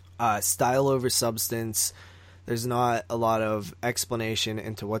 Style over substance. There's not a lot of explanation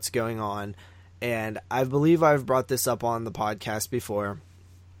into what's going on. And I believe I've brought this up on the podcast before,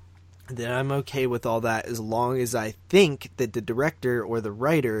 that I'm okay with all that as long as I think that the director or the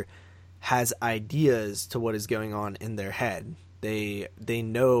writer has ideas to what is going on in their head. They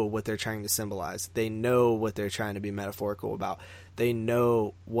know what they're trying to symbolize. They know what they're trying to be metaphorical about. They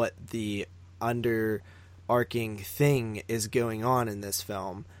know what the underarching thing is going on in this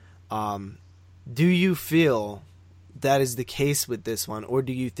film. Do you feel that is the case with this one, or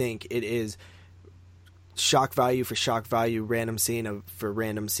do you think it is shock value for shock value, random scene for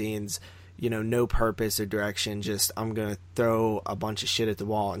random scenes, no purpose or direction, just I'm going to throw a bunch of shit at the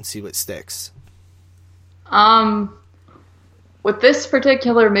wall and see what sticks? With this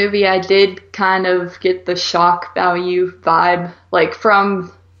particular movie, I did kind of get the shock value vibe. Like,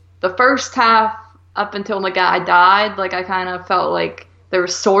 from the first half up until the guy died, like, I kind of felt like there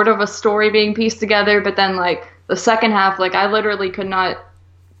was sort of a story being pieced together, but then, like, the second half, like, I literally could not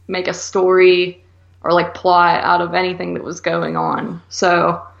make a story or, like, plot out of anything that was going on.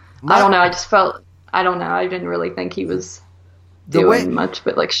 So, I don't know, I just felt, I didn't really think he was doing much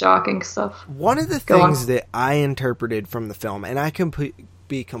but, like, shocking stuff. One of the things that I interpreted from the film, and I can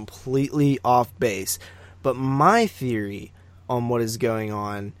be completely off base, but my theory on what is going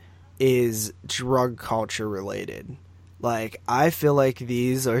on is drug culture related. Like, I feel like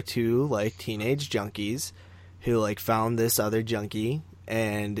these are two, like, teenage junkies who, like, found this other junkie,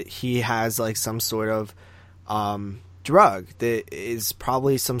 and he has, like, some sort of drug that is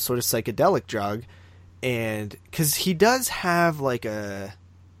probably some sort of psychedelic drug. And because he does have, like, a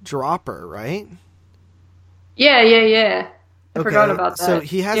dropper, right? Yeah. I forgot about that. So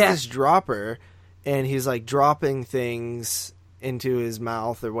he has this dropper, and he's, like, dropping things into his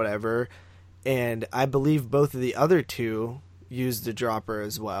mouth or whatever. And I believe both of the other two used the dropper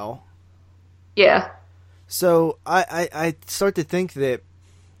as well. Yeah. So I start to think that,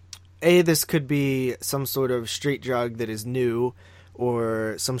 this could be some sort of street drug that is new,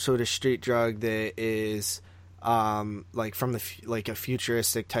 or some sort of street drug that is like from the like a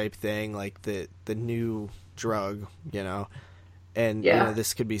futuristic type thing, like the new drug, and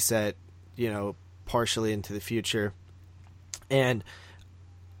this could be set partially into the future, and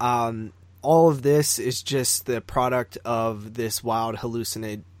all of this is just the product of this wild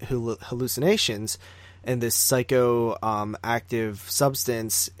hallucinations and this psychoactive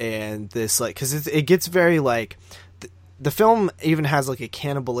substance, and this, like, because it gets very, like, the film even has, like, a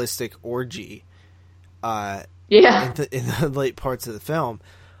cannibalistic orgy in the late parts of the film.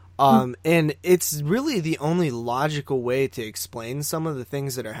 And it's really the only logical way to explain some of the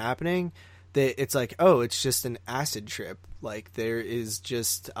things that are happening, that it's like, it's just an acid trip. Like, there is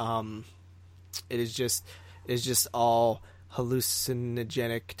just it is just all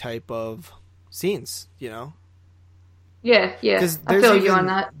hallucinogenic type of scenes, Yeah. I feel you on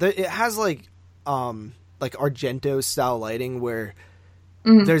that. It has, like Argento style lighting where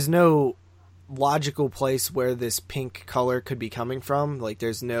there's no logical place where this pink color could be coming from. Like,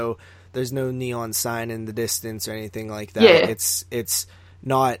 there's no neon sign in the distance or anything like that. Yeah. It's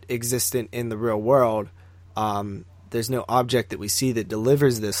not existent in the real world. There's no object that we see that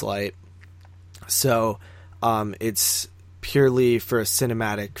delivers this light. So, it's purely for a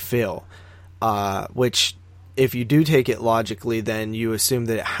cinematic feel, which, if you do take it logically, then you assume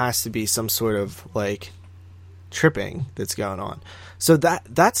that it has to be some sort of, like, tripping that's going on. So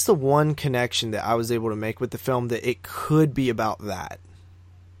that's the one connection that I was able to make with the film, that it could be about that.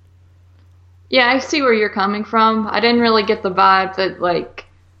 Yeah, I see where you're coming from. I didn't really get the vibe that, like,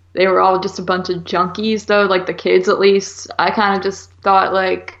 they were all just a bunch of junkies, though, like the kids at least. I kind of just thought,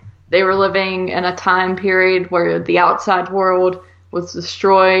 like, they were living in a time period where the outside world was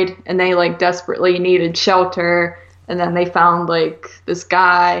destroyed and they, like, desperately needed shelter, and then they found like this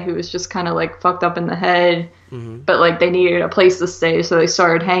guy who was just kind of like fucked up in the head, but like they needed a place to stay, so they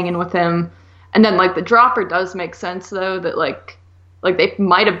started hanging with him. And then like the dropper does make sense though, that like they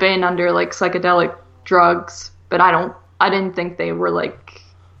might have been under like psychedelic drugs, but I didn't think they were like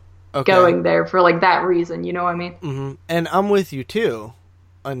going there for like that reason, you know what I mean? Mm-hmm. And I'm with you too,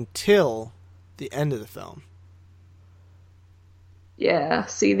 until the end of the film. Yeah,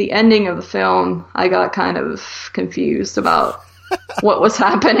 see, the ending of the film, I got kind of confused about what was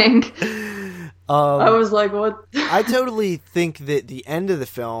happening. I was like, what? I totally think that the end of the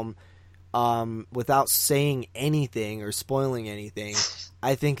film, without saying anything or spoiling anything,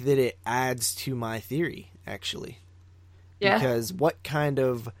 I think that it adds to my theory, actually. Yeah. Because what kind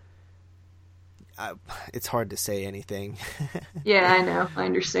of... it's hard to say anything. Yeah, I know. I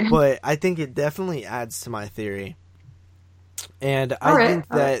understand. But I think it definitely adds to my theory. And I think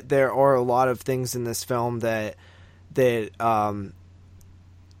that there are a lot of things in this film that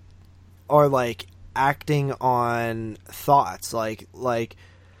are like acting on thoughts. Like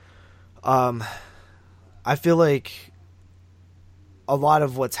I feel like a lot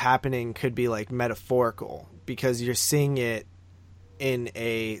of what's happening could be like metaphorical, because you're seeing it in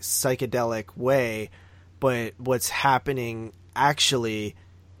a psychedelic way, but what's happening actually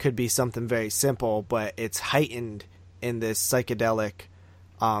could be something very simple, but it's heightened in this psychedelic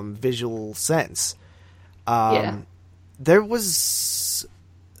visual sense. There was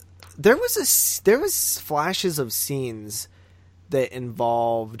flashes of scenes that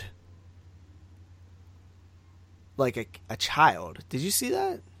involved like a child. Did you see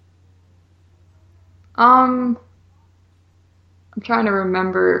that? I'm trying to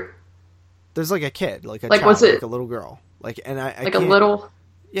remember. There's like a kid, like a like child, was it like a little girl, like, and I like a little.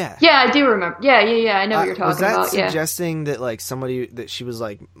 Yeah. Yeah, I do remember. Yeah. I know what you're talking about. Was that suggesting that like that she was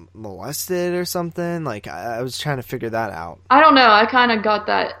like molested or something? Like I was trying to figure that out. I don't know. I kind of got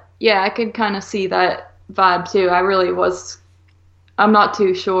that. Yeah, I could kind of see that vibe too. I really was. I'm not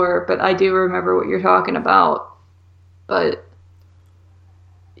too sure, but I do remember what you're talking about. But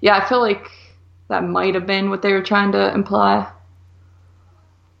yeah, I feel like that might have been what they were trying to imply.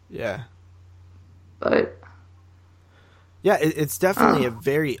 Yeah. But yeah, it's definitely a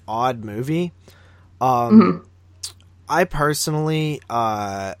very odd movie. I personally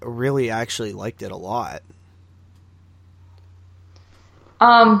really actually liked it a lot.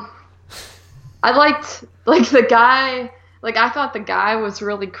 I liked like the guy. Like I thought the guy was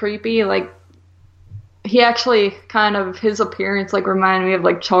really creepy. Like he actually kind of, his appearance like reminded me of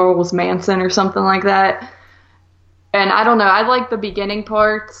like Charles Manson or something like that. And I don't know. I like the beginning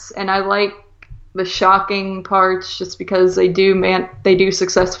parts, and I like the shocking parts just because they do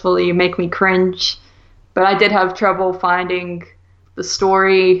successfully make me cringe. But I did have trouble finding the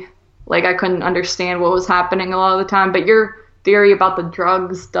story. Like I couldn't understand what was happening a lot of the time. But your theory about the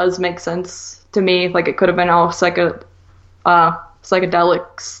drugs does make sense to me. Like it could have been all psychedelic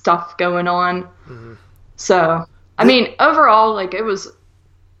stuff going on. Mm-hmm. So I mean, overall, like it was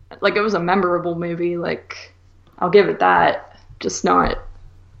a memorable movie. Like I'll give it that. Just not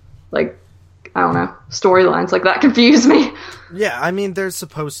like, I don't know, storylines like that confuse me. Yeah, I mean, they're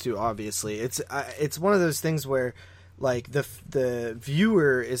supposed to, obviously. It's one of those things where, like, the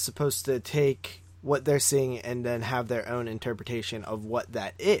viewer is supposed to take what they're seeing and then have their own interpretation of what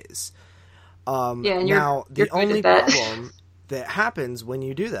that is. Yeah, and now, you're the only problem that happens when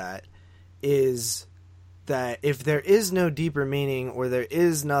you do that is that if there is no deeper meaning, or there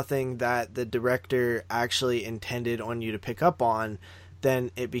is nothing that the director actually intended on you to pick up on,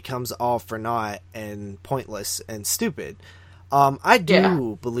 then it becomes all for naught and pointless and stupid. I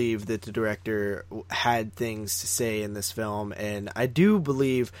do believe that the director had things to say in this film, and I do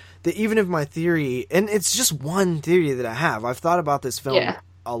believe that even if my theory, and it's just one theory that I have, I've thought about this film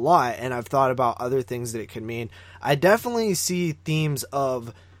a lot, and I've thought about other things that it could mean. I definitely see themes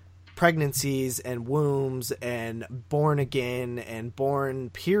of pregnancies and wombs and born again and born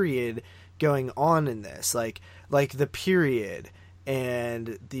period going on in this, like the period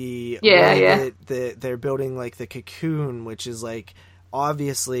and the way that they're building like the cocoon, which is like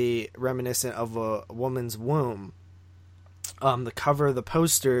obviously reminiscent of a woman's womb. The cover of the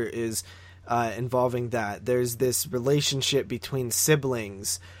poster is involving that. There's this relationship between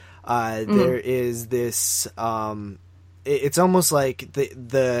siblings. There is this it's almost like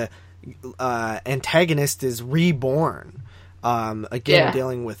the antagonist is reborn,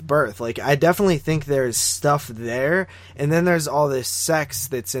 dealing with birth. Like, I definitely think there's stuff there, and then there's all this sex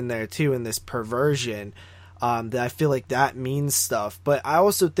that's in there too, and this perversion, that I feel like that means stuff. But I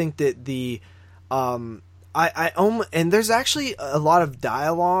also think that and there's actually a lot of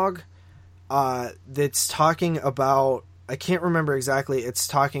dialogue that's talking about, I can't remember exactly, it's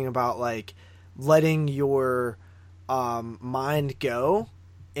talking about like letting your mind go,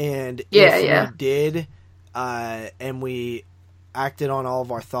 and if we did and we acted on all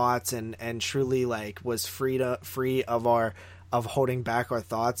of our thoughts and truly like was free of holding back our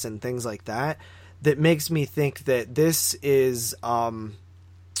thoughts and things like that, that makes me think that this is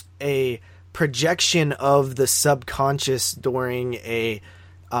a projection of the subconscious during a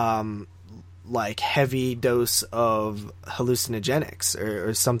like heavy dose of hallucinogenics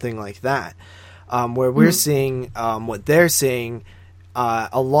or something like that, where we're seeing what they're seeing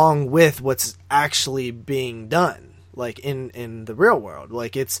along with what's actually being done, like in the real world.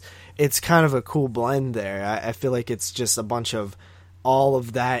 Like it's kind of a cool blend there. I feel like it's just a bunch of all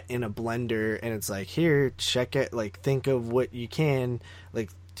of that in a blender, and it's like, here, check it, like think of what you can,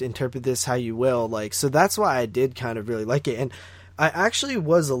 like interpret this how you will. Like, so that's why I did kind of really like it. And I actually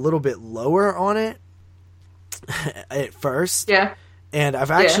was a little bit lower on it at first. Yeah. And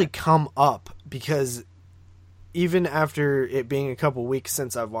I've actually come up, because even after it being a couple weeks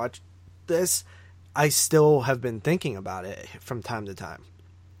since I've watched this, I still have been thinking about it from time to time.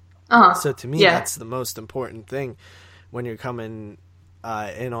 So to me, that's the most important thing when you're coming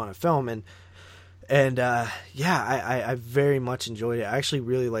in on a film. And I very much enjoyed it. I actually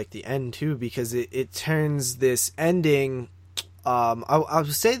really like the end too, because it turns this ending. I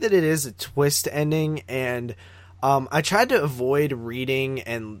would say that it is a twist ending, and I tried to avoid reading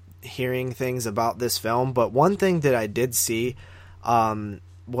and hearing things about this film, but one thing that I did see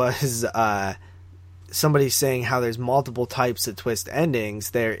was somebody saying how there's multiple types of twist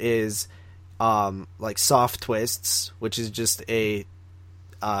endings. There is like soft twists, which is just a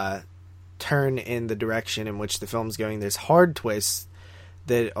turn in the direction in which the film's going. There's hard twists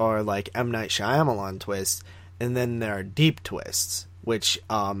that are like M. Night Shyamalan twists, and then there are deep twists, which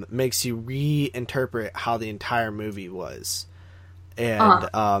makes you reinterpret how the entire movie was, and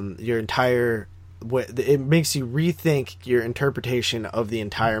it makes you rethink your interpretation of the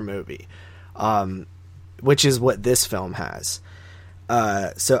entire movie, which is what this film has.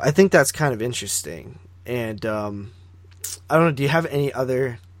 So I think that's kind of interesting. And I don't know, do you have any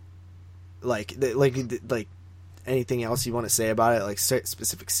other like anything else you want to say about it, like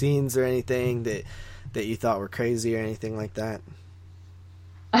specific scenes or anything that you thought were crazy or anything like that?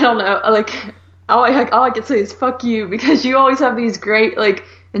 I don't know. Like, all I can say is fuck you, because you always have these great like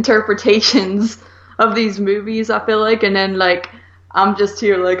interpretations of these movies, I feel like, and then like I'm just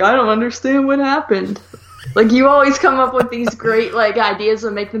here like, I don't understand what happened. Like, you always come up with these great like ideas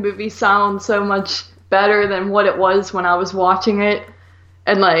that make the movie sound so much better than what it was when I was watching it.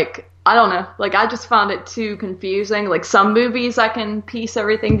 And like, I don't know, like I just found it too confusing. Like, some movies I can piece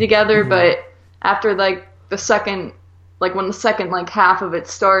everything together, but after like the second, like when the second like half of it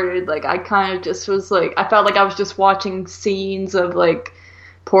started, like I kind of just was like, I felt like I was just watching scenes of like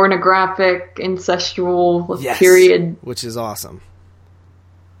pornographic, incestual period, which is awesome.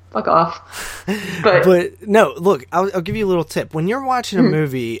 Fuck off. But no, look, I'll give you a little tip. When you're watching a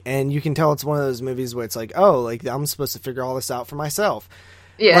movie and you can tell it's one of those movies where it's like, oh, like I'm supposed to figure all this out for myself.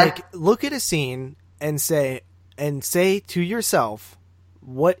 Yeah. Like, look at a scene and say to yourself,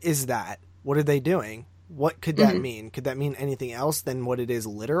 what is that? What are they doing? What could that mean? Could that mean anything else than what it is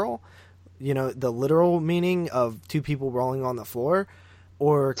literal? You know, the literal meaning of two people rolling on the floor?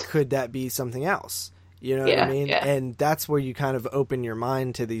 Or could that be something else? You know what I mean? Yeah. And that's where you kind of open your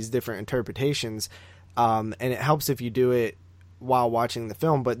mind to these different interpretations. And it helps if you do it while watching the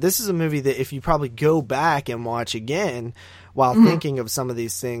film. But this is a movie that if you probably go back and watch again while thinking of some of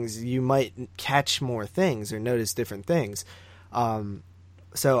these things, you might catch more things or notice different things.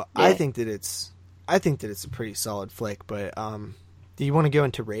 So I think that it's a pretty solid flick. But do you want to go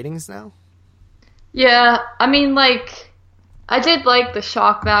into ratings now? Yeah, I mean, like, I did like the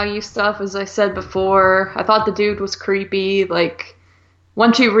shock value stuff, as I said before. I thought the dude was creepy. Like,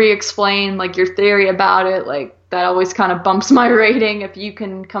 once you re-explain, like, your theory about it, like, that always kind of bumps my rating if you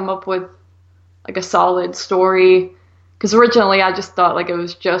can come up with, like, a solid story. Because originally I just thought, like, it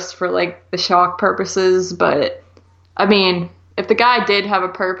was just for, like, the shock purposes. But, I mean, if the guy did have a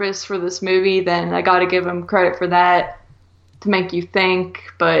purpose for this movie, then I gotta give him credit for that, to make you think.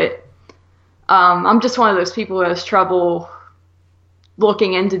 But I'm just one of those people who has trouble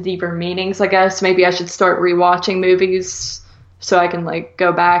looking into deeper meanings, I guess. Maybe I should start rewatching movies so I can like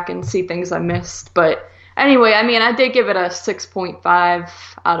go back and see things I missed. But anyway, I mean, I did give it a 6.5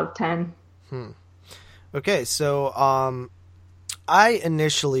 out of 10. Okay, so I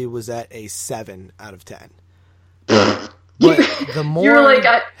initially was at a 7 out of 10. but the more you were like,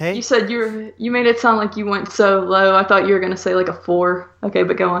 hey? You said you made it sound like you went so low. I thought you were gonna say like a 4. Okay,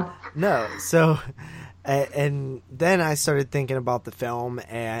 but go on. No, so and then I started thinking about the film,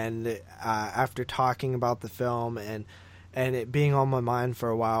 and after talking about the film and it being on my mind for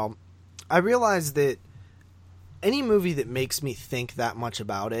a while, I realized that any movie that makes me think that much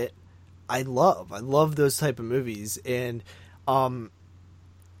about it, I love. I love those type of movies, and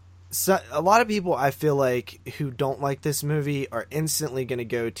so a lot of people, I feel like, who don't like this movie are instantly going to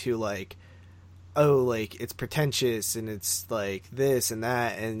go to like, oh, like it's pretentious and it's like this and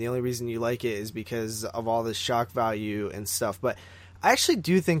that, and the only reason you like it is because of all this shock value and stuff. But I actually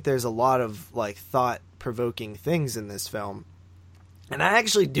do think there's a lot of like thought-provoking things in this film, and I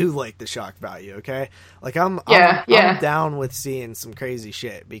actually do like the shock value. Okay, like I'm down with seeing some crazy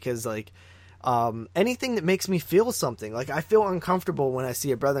shit, because like anything that makes me feel something. Like, I feel uncomfortable when I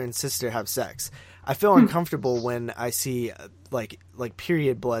see a brother and sister have sex. I feel uncomfortable when I see like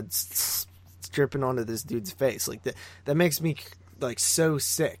period blood dripping onto this dude's face. Like that makes me like so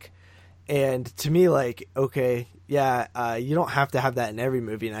sick. And to me, like, okay, yeah, you don't have to have that in every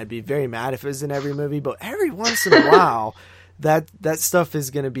movie, and I'd be very mad if it was in every movie, but every once in a while that stuff is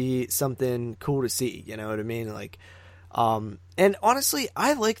going to be something cool to see, you know what I mean? Like, and honestly,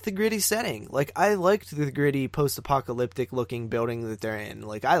 I like the gritty setting. Like, I liked the gritty post-apocalyptic looking building that they're in.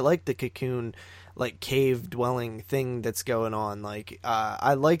 Like, I like the cocoon, like, cave dwelling thing that's going on. Like,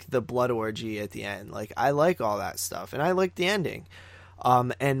 I like the blood orgy at the end. Like, I like all that stuff, and I like the ending.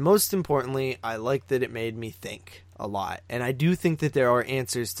 And most importantly, I like that it made me think a lot. And I do think that there are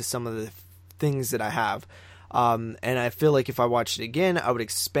answers to some of the things that I have. And I feel like if I watched it again, I would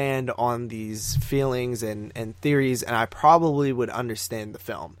expand on these feelings and theories, and I probably would understand the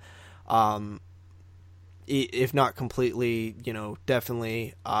film. If not completely, you know,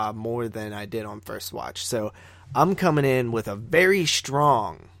 definitely more than I did on first watch. So I'm coming in with a very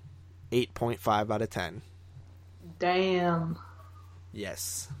strong 8.5 out of 10. Damn.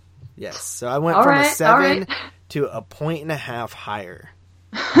 Yes. So I went from a 7 to a 1.5 higher.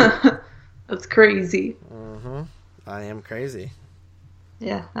 That's crazy. Mm-hmm. I am crazy.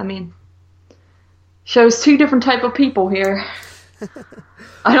 Yeah, I mean, shows two different type of people here.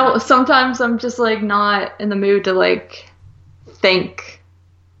 Sometimes I'm just like not in the mood to like think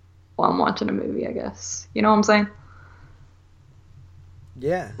while I'm watching a movie, I guess. You know what I'm saying?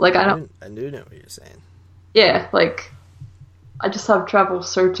 Yeah. Like, I do know what you're saying. Yeah, like, I just have trouble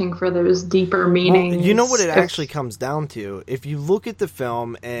searching for those deeper meanings. Well, you know what it actually comes down to? If you look at the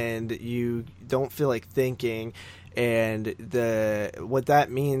film and you don't feel like thinking, and what that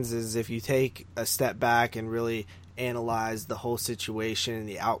means is if you take a step back and really analyze the whole situation and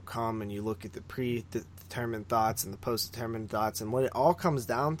the outcome, and you look at the predetermined thoughts and the post-determined thoughts, and what it all comes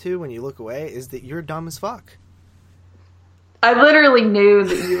down to when you look away is that you're dumb as fuck. I literally knew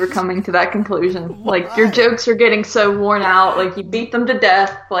that you were coming to that conclusion. Like, your jokes are getting so worn out. Like, you beat them to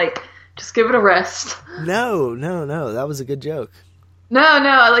death. Like, just give it a rest. No. That was a good joke. No.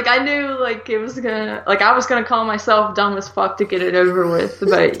 Like, I knew, like, it was gonna... Like, I was gonna call myself dumb as fuck to get it over with.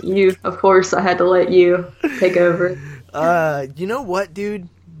 But you, of course, I had to let you take over. You know what, dude?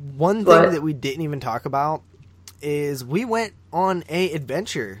 One thing that we didn't even talk about is we went on a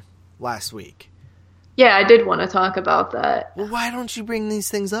adventure last week. Yeah, I did want to talk about that. Well, why don't you bring these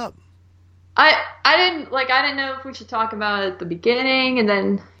things up? I didn't know if we should talk about it at the beginning, and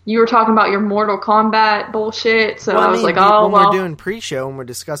then you were talking about your Mortal Kombat bullshit, so I was like, when we're doing pre-show and we're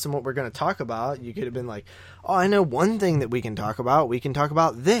discussing what we're going to talk about, you could have been like, oh, I know one thing that we can talk about. We can talk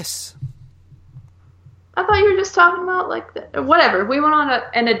about this. I thought you were just talking about, like, whatever. We went on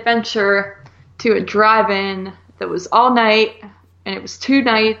an adventure to a drive-in that was all night, and it was 2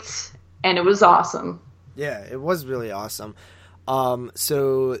 nights, and it was awesome. Yeah, it was really awesome.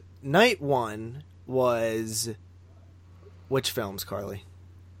 So night 1 was which films, Carly?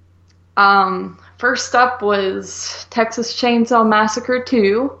 First up was Texas Chainsaw Massacre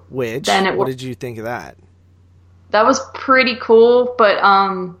 2. What did you think of that? That was pretty cool, but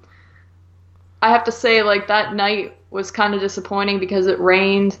I have to say, like, that night was kind of disappointing because it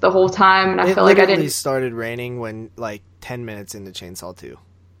rained the whole time, and I felt like I didn't... It started raining when, like, 10 minutes into Chainsaw 2.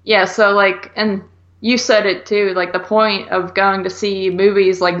 Yeah, so, like, and you said it too, like, the point of going to see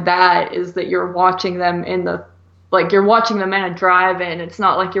movies like that is that you're watching them you're watching them in a drive-in. It's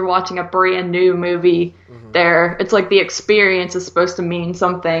not like you're watching a brand new movie there. It's like the experience is supposed to mean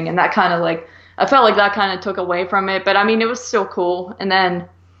something, and that kind of, like, I felt like that kind of took away from it, but I mean, it was still cool. And then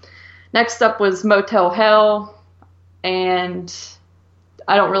next up was Motel Hell, and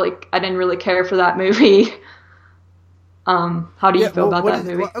I didn't really care for that movie. How do you feel about that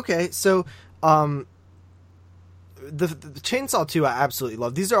movie? Okay, so the Chainsaw 2 I absolutely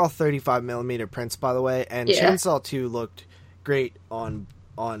love. These are all 35mm prints, by the way, and Chainsaw 2 looked great on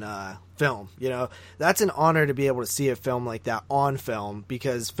film. You know, that's an honor to be able to see a film like that on film,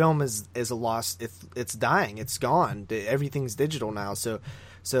 because film is a loss. It's dying. It's gone. Everything's digital now. So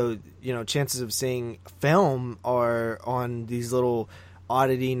you know, chances of seeing film are on these little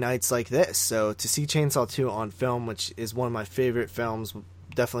oddity nights like this. So to see Chainsaw 2 on film, which is one of my favorite films,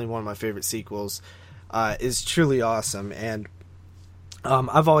 definitely one of my favorite sequels, is truly awesome. And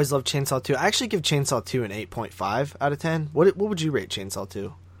I've always loved Chainsaw 2. I actually give Chainsaw 2 an 8.5 out of 10. What would you rate Chainsaw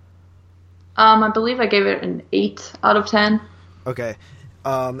 2? I believe I gave it an 8 out of 10. Okay.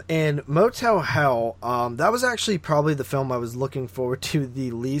 And Motel Hell, that was actually probably the film I was looking forward to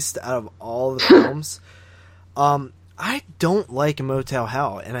the least out of all the films. I don't like Motel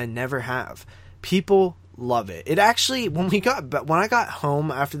Hell, and I never have. People love it. It actually, when I got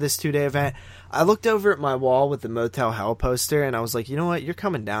home after this 2-day event, I looked over at my wall with the Motel Hell poster, and I was like, you know what? You're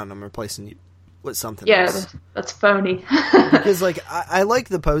coming down. I'm replacing you with something else. Yeah, that's phony. Because, like, I like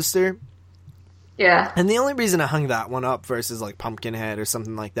the poster. Yeah. And the only reason I hung that one up versus, like, Pumpkinhead or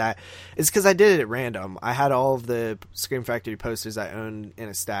something like that is because I did it at random. I had all of the Scream Factory posters I owned in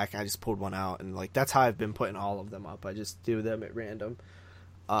a stack. I just pulled one out, and, like, that's how I've been putting all of them up. I just do them at random.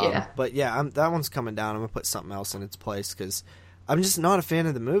 But, yeah, that one's coming down. I'm going to put something else in its place because I'm just not a fan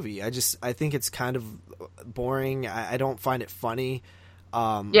of the movie. I think it's kind of boring. I don't find it funny.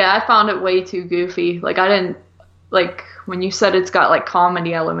 Yeah, I found it way too goofy. Like, I didn't... Like, when you said it's got, like,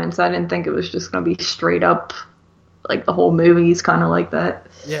 comedy elements, I didn't think it was just going to be straight up, like, the whole movie's kind of like that.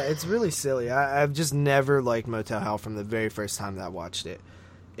 Yeah, it's really silly. I've just never liked Motel Hell from the very first time that I watched it.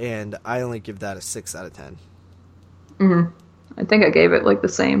 And I only give that a 6 out of 10. Mm-hmm. I think I gave it, like, the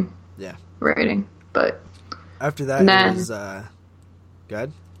same rating. But after that, it was,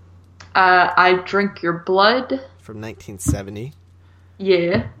 good? I Drink Your Blood. From 1970.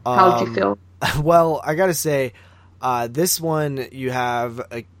 Yeah. How'd you feel? Well, I gotta say... this one, you have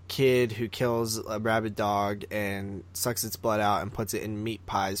a kid who kills a rabid dog and sucks its blood out and puts it in meat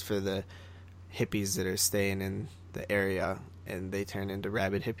pies for the hippies that are staying in the area, and they turn into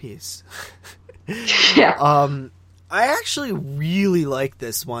rabid hippies. Yeah. I actually really like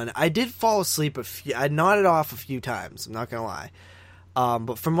this one. I did fall asleep I nodded off a few times, I'm not gonna lie.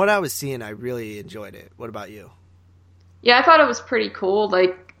 But from what I was seeing, I really enjoyed it. What about you? Yeah, I thought it was pretty cool.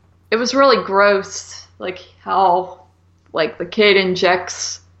 Like, it was really gross. Like, how, like, the kid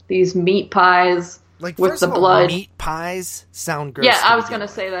injects these meat pies like, with the blood. Meat pies sound gross. Yeah, I was going to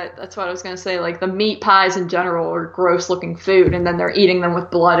say that. That's what I was going to say. Like, the meat pies in general are gross-looking food, and then they're eating them with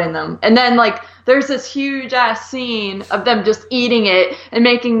blood in them. And then, like, there's this huge-ass scene of them just eating it and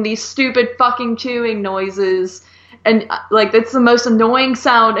making these stupid fucking chewing noises. And, like, it's the most annoying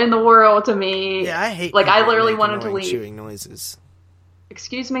sound in the world to me. Yeah, I hate Like, I literally wanted to leave. Chewing noises.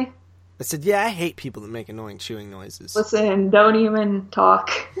 Excuse me? I said, yeah, I hate people that make annoying chewing noises. Listen, don't even talk.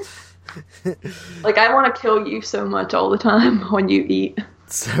 Like, I want to kill you so much all the time when you eat.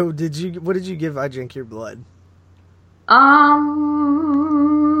 So, what did you give I Drink Your Blood? I'll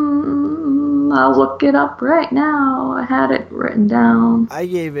look it up right now. I had it written down. I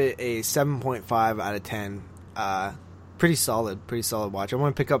gave it a 7.5 out of 10. Pretty solid watch. I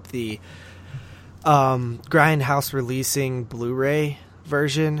want to pick up the Grindhouse releasing Blu-ray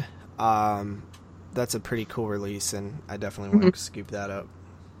version. That's a pretty cool release, and I definitely want to scoop that up.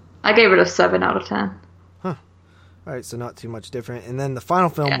 I gave it a 7 out of 10. Huh. Alright, so not too much different. And then the final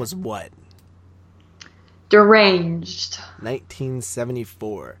film was what? Deranged.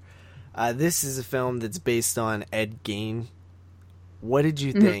 1974. This is a film that's based on Ed Gein. What did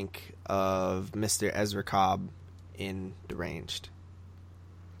you think of Mr. Ezra Cobb in Deranged?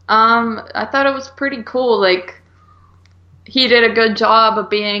 I thought it was pretty cool. Like, he did a good job of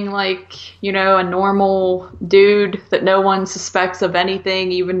being, like, you know, a normal dude that no one suspects of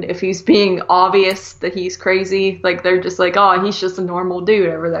anything, even if he's being obvious that he's crazy. Like, they're just like, oh, he's just a normal dude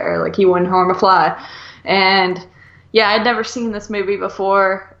over there. Like, he wouldn't harm a fly. And, yeah, I'd never seen this movie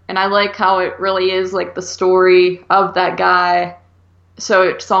before, and I like how it really is, like, the story of that guy. So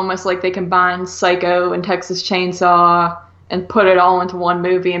it's almost like they combine Psycho and Texas Chainsaw and put it all into one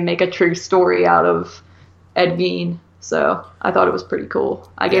movie and make a true story out of Ed Gein. So I thought it was pretty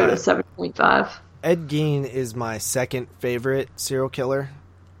cool. I gave it a 7.5. Ed Gein is my second favorite serial killer,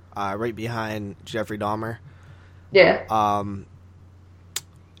 right behind Jeffrey Dahmer. Yeah.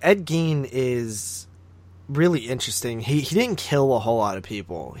 Ed Gein is really interesting. He didn't kill a whole lot of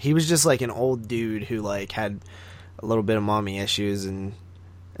people. He was just like an old dude who like had a little bit of mommy issues and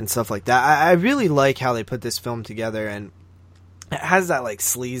stuff like that. I really like how they put this film together, and it has that like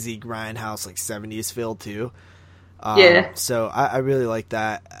sleazy Grindhouse like 70s feel too. So I really like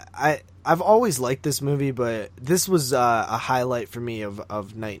that. I've always liked this movie, but this was a highlight for me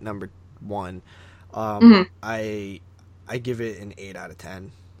of night number 1. I give it an 8 out of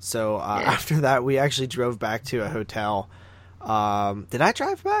 10. So after that, we actually drove back to a hotel. Did I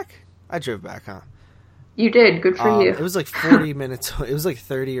drive back? I drove back, huh? You did. Good for you. It was like 40 minutes. It was like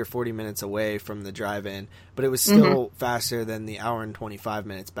 30 or 40 minutes away from the drive-in, but it was still faster than the hour and 25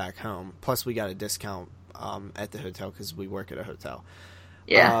 minutes back home. Plus, we got a discount at the hotel because we work at a hotel.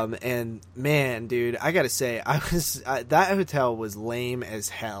 Yeah. And man, dude, I gotta say, that hotel was lame as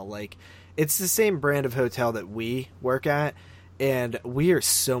hell. Like, it's the same brand of hotel that we work at, and we are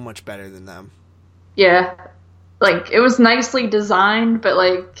so much better than them. Yeah. Like, it was nicely designed, but,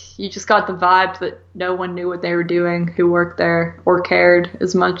 like, you just got the vibe that no one knew what they were doing who worked there or cared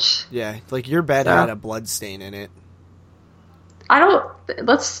as much. Yeah, like, your bed had a blood stain in it. I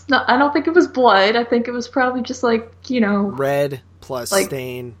don't think it was blood. I think it was probably just, like, red plus like,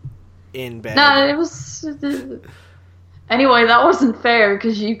 stain in bed. No, it was... Anyway, that wasn't fair,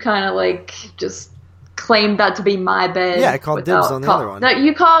 because you kind of, like, just... claimed that to be my bed. Yeah, I called dibs on the other one. No,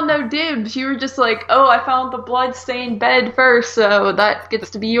 you called no dibs. You were just like, oh, I found the blood-stained bed first, so that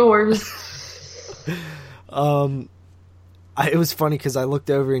gets to be yours. It was funny because I looked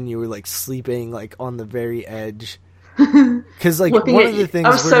over and you were like sleeping like on the very edge. Because like one of the things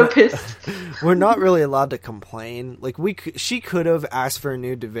I was so pissed. We're not really allowed to complain. Like she could have asked for a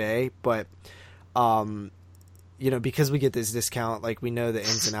new duvet, but because we get this discount, like, we know the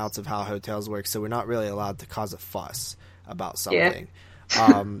ins and outs of how hotels work, so we're not really allowed to cause a fuss about something.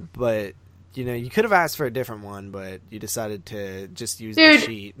 Yeah. But, you could have asked for a different one, but you decided to just use the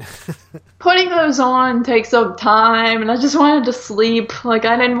sheet. Putting those on takes up time, and I just wanted to sleep. Like,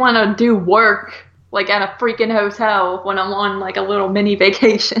 I didn't want to do work, like, at a freaking hotel when I'm on, like, a little mini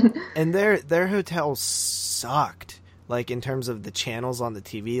vacation. And their hotel sucked, like, in terms of the channels on the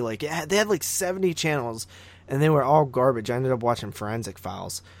TV. Like, they had, like, 70 channels, and they were all garbage. I ended up watching Forensic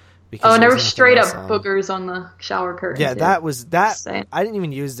Files. And there were straight up boogers on the shower curtain. Yeah, that was that. I didn't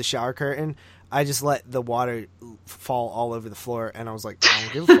even use the shower curtain. I just let the water fall all over the floor, and I was like, I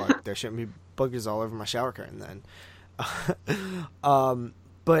don't give a fuck. There shouldn't be boogers all over my shower curtain then.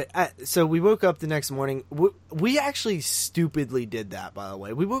 So we woke up the next morning. We actually stupidly did that, by the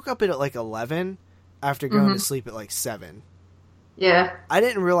way. We woke up at like 11 after going to sleep at like 7. Yeah. I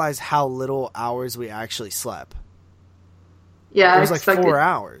didn't realize how little hours we actually slept. Yeah, it was like 4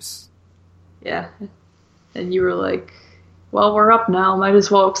 hours. Yeah. And you were like, well, we're up now. Might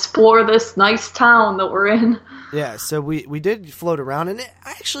as well explore this nice town that we're in. Yeah, so we did float around. And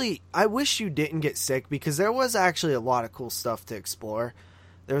I wish you didn't get sick, because there was actually a lot of cool stuff to explore.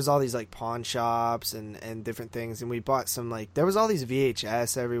 There was all these, like, pawn shops and different things. And we bought some, like, there was all these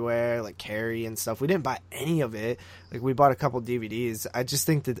VHS everywhere, like Carrie and stuff. We didn't buy any of it. Like, we bought a couple DVDs. I just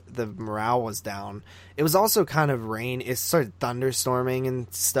think that the morale was down. It was also kind of rain. It started thunderstorming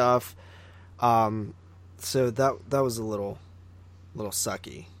and stuff. So that was a little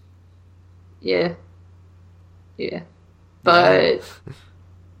sucky. Yeah. Yeah. But...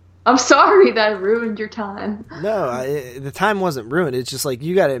 I'm sorry that ruined your time. No, the time wasn't ruined. It's just like,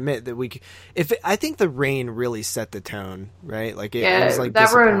 you got to admit that I think the rain really set the tone, right? Like, it was like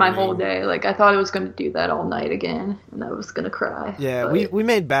that ruined my whole day. Like, I thought I was going to do that all night again, and I was going to cry. Yeah, but we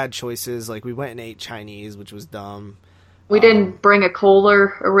made bad choices. Like, we went and ate Chinese, which was dumb. We didn't bring a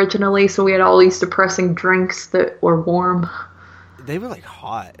cooler originally, so we had all these depressing drinks that were warm. They were, like,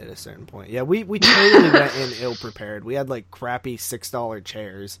 hot at a certain point. Yeah, we totally went in ill-prepared. We had, like, crappy $6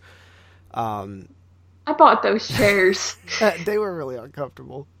 chairs. I bought those chairs. They were really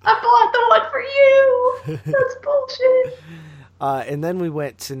uncomfortable. I bought the one for you! That's bullshit. And then we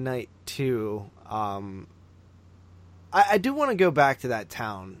went to night 2. I do want to go back to that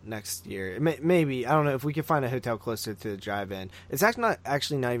town next year. Maybe. I don't know if we can find a hotel closer to the drive-in. It's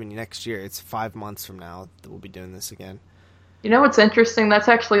actually not even next year. It's 5 months from now that we'll be doing this again. You know what's interesting? That's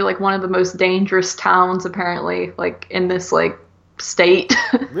actually, like, one of the most dangerous towns, apparently, like, in this, like, state.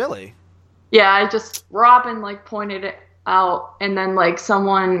 Really? Yeah, Robin, like, pointed it out, and then, like,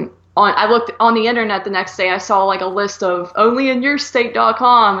 I looked on the internet the next day, I saw, like, a list of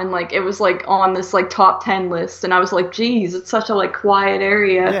onlyinyourstate.com, and, like, it was, like, on this, like, top 10 list, and I was like, geez, it's such a, like, quiet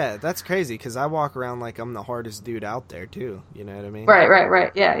area. Yeah, that's crazy, because I walk around like I'm the hardest dude out there, too, you know what I mean?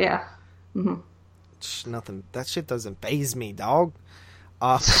 Right, yeah. Mm-hmm. Nothing. That shit doesn't faze me, dog.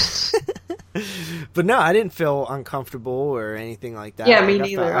 But no, I didn't feel uncomfortable or anything like that. Yeah, me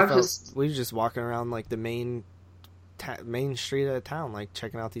neither. We were just walking around like the main street of the town, like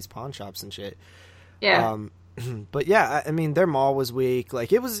checking out these pawn shops and shit. Yeah. But yeah, I mean, their mall was weak.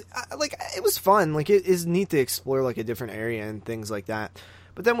 Like it was fun. Like it is neat to explore like a different area and things like that.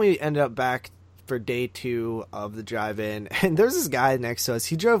 But then we ended up back for day 2 of the drive-in, and there's this guy next to us.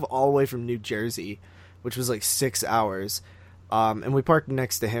 He drove all the way from New Jersey, which was like 6 hours. And we parked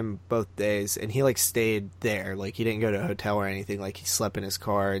next to him both days, and he like stayed there. Like he didn't go to a hotel or anything. Like he slept in his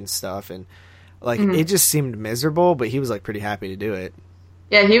car and stuff, and like it just seemed miserable, but he was like pretty happy to do it.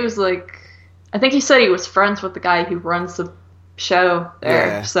 Yeah, he was like, I think he said he was friends with the guy who runs the show there.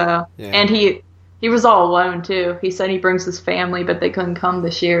 Yeah. So, Yeah. And he was all alone too. He said he brings his family, but they couldn't come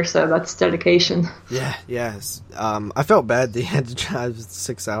this year, so that's dedication. Yeah, yes. I felt bad that he had to drive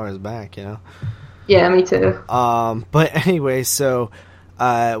 6 hours back, you know? Yeah, me too. But anyway, so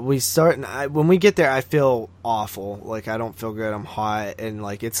we start, and when we get there, I feel awful. Like I don't feel good. I'm hot, and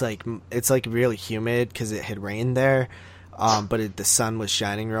like it's like really humid because it had rained there. But the sun was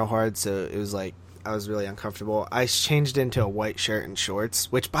shining real hard, so it was like I was really uncomfortable. I changed into a white shirt and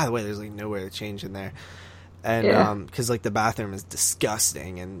shorts, which, by the way, there's like nowhere to change in there, and because like the bathroom is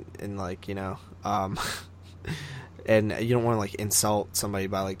disgusting, and like, you know, and you don't want to like insult somebody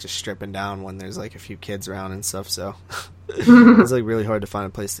by like just stripping down when there's like a few kids around and stuff. So it's like really hard to find a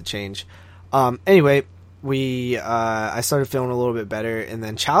place to change. Anyway, I started feeling a little bit better, and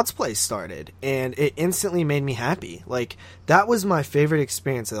then Child's Play started, and it instantly made me happy. Like that was my favorite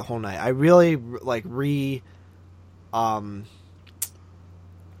experience of the whole night. I really like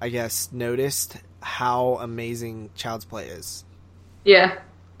I guess noticed how amazing Child's Play is. Yeah,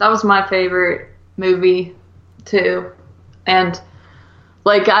 that was my favorite movie too. And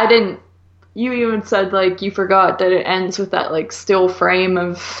like you even said like you forgot that it ends with that like still frame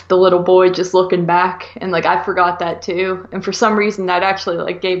of the little boy just looking back, and like I forgot that too. And for some reason that actually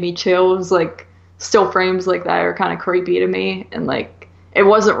like gave me chills. Like still frames like that are kind of creepy to me, and like it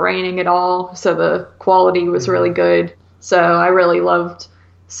wasn't raining at all, so the quality was really good. So I really loved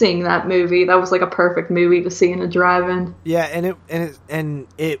seeing that movie. That was like a perfect movie to see in a drive-in. Yeah, and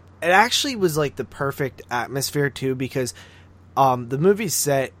it actually was like the perfect atmosphere too, because the movie's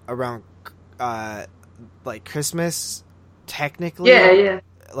set around like Christmas technically. Yeah.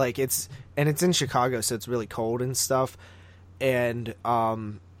 Like it's in Chicago, so it's really cold and stuff. And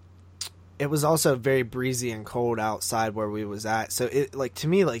it was also very breezy and cold outside where we was at. So it like to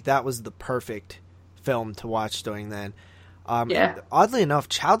me like that was the perfect film to watch during then. Oddly enough,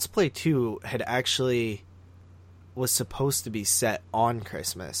 Child's Play 2 had actually was supposed to be set on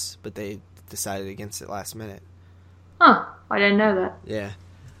Christmas, but they decided against it last minute. Huh, I didn't know that. Yeah.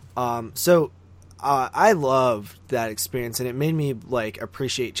 So I loved that experience, and it made me like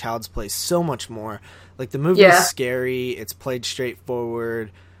appreciate Child's Play so much more. Like the movie is scary, it's played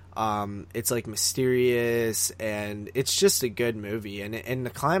straightforward, it's like mysterious, and it's just a good movie, and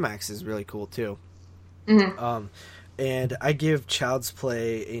the climax is really cool too. Mm-hmm. And I give Child's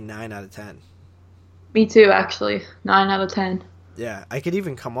Play a 9 out of 10. Me too, actually. 9 out of 10. Yeah, I could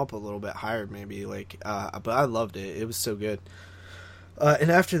even come up a little bit higher, maybe. Like, but I loved it. It was so good. And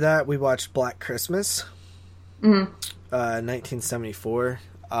after that, we watched Black Christmas, 1974.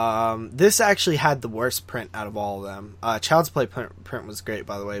 This actually had the worst print out of all of them. Child's Play print was great,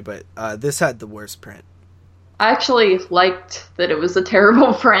 by the way, but this had the worst print. I actually liked that it was a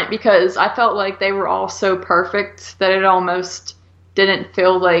terrible print because I felt like they were all so perfect that it almost didn't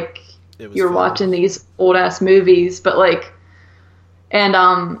feel like you were watching these old ass movies. But like, and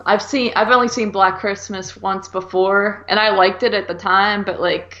I've only seen Black Christmas once before, and I liked it at the time, but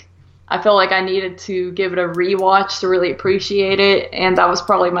like I felt like I needed to give it a rewatch to really appreciate it, and that was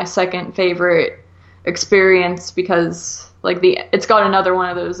probably my second favorite experience because like it's got another one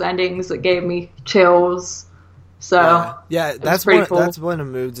of those endings that gave me chills. So yeah, that's cool. That's one of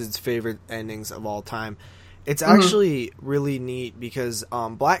Moods' favorite endings of all time. It's actually really neat because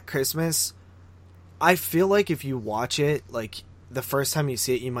Black Christmas, I feel like if you watch it, like the first time you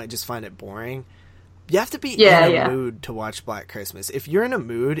see it, you might just find it boring. You have to be in a mood to watch Black Christmas. If you're in a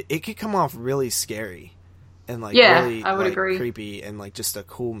mood, it could come off really scary and like really I would agree. Creepy and like just a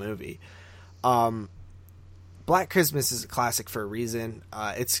cool movie. Black Christmas is a classic for a reason.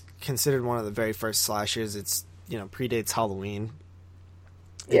 It's considered one of the very first slashers. It's predates Halloween.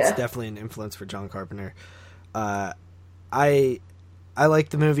 It's definitely an influence for John Carpenter. I like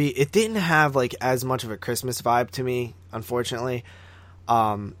the movie. It didn't have like as much of a Christmas vibe to me, unfortunately.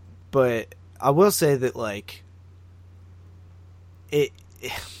 But I will say that like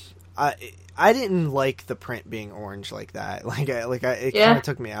I didn't like the print being orange like that. It kind of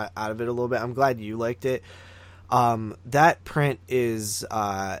took me out of it a little bit. I'm glad you liked it. That print is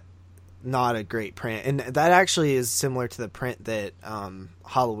not a great print, and that actually is similar to the print that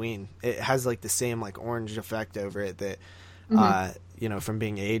Halloween. It has like the same like orange effect over it that you know, from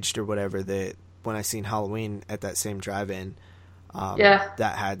being aged or whatever, that when I seen Halloween at that same drive-in, that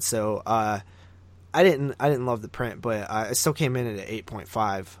had. So I didn't love the print, but I still came in at an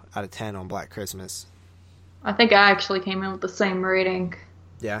 8.5 out of 10 on Black Christmas. I think I actually came in with the same rating.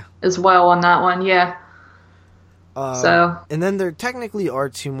 Yeah. As well on that one, yeah. And then there technically are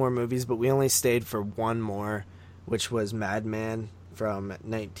 2 more movies, but we only stayed for one more, which was Madman from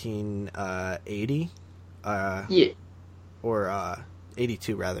 1980. Or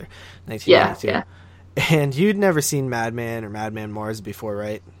 82 rather. 1982. Yeah. And you'd never seen Madman or Madman Mars before,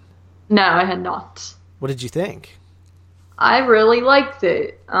 right? No, I had not. What did you think? I really liked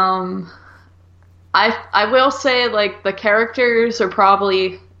it. I will say, like, the characters are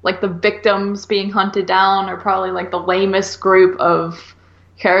probably, like, the victims being hunted down are probably, like, the lamest group of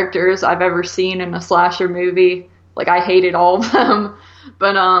characters I've ever seen in a slasher movie. Like, I hated all of them.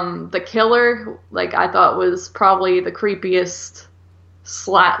 But, the killer, like, I thought was probably the creepiest.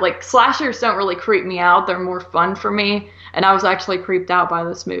 Like, slashers don't really creep me out. They're more fun for me. And I was actually creeped out by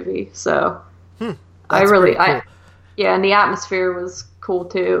this movie. So, I really, cool. Yeah, and the atmosphere was cool,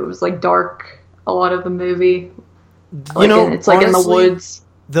 too. It was, like, dark. A lot of the movie, you know, it's like honestly, in the woods.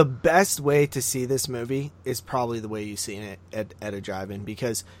 The best way to see this movie is probably the way you see it at a drive-in,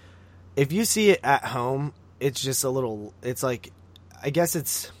 because if you see it at home, it's just a little. It's like, I guess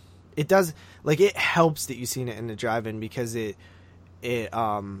it does like it helps that you've seen it in the drive-in, because it you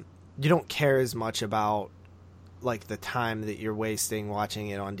don't care as much about like the time that you're wasting watching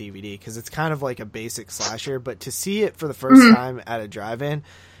it on DVD, because it's kind of like a basic slasher, but to see it for the first time at a drive-in,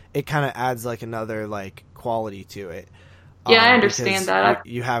 it kind of adds like another like quality to it. Yeah, I understand that.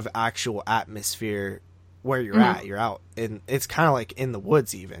 You have actual atmosphere where you're at. You're out, and it's kind of like in the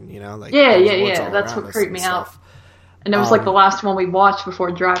woods, even, you know, like yeah. That's what creeped me out. And it was like the last one we watched before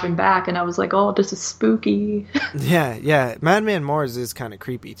driving back, and I was like, "Oh, this is spooky." Yeah. Madman Mars is kind of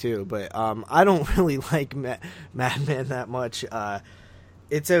creepy too, but I don't really like Madman that much.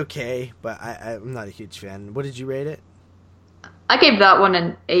 It's okay, but I'm not a huge fan. What did you rate it? I gave that one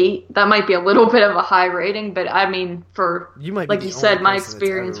an 8. That might be a little bit of a high rating, but I mean, like you said, my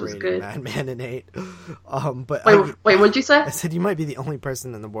experience was good. Madman an 8. But wait, what'd you say? I said you might be the only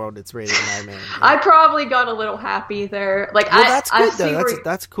person in the world that's rated Madman. I probably got a little happy there. Like, well, that's good though.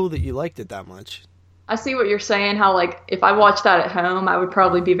 That's cool that you liked it that much. I see what you're saying. How, like, if I watched that at home, I would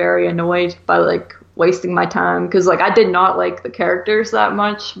probably be very annoyed by like wasting my time, because like I did not like the characters that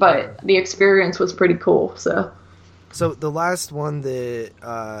much, but the experience was pretty cool. So the last one that,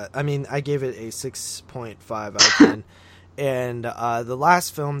 I gave it a 6.5 out of 10. And the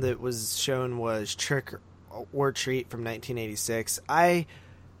last film that was shown was Trick or Treat from 1986. Had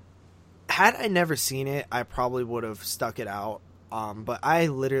I never seen it, I probably would have stuck it out. But I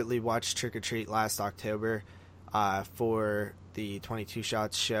literally watched Trick or Treat last October for the 22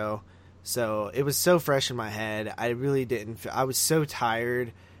 Shots show. So it was so fresh in my head. I really didn't. I was so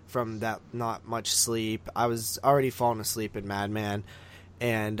tired from that not much sleep. I was already falling asleep in Madman,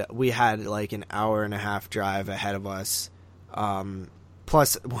 and we had like an hour and a half drive ahead of us.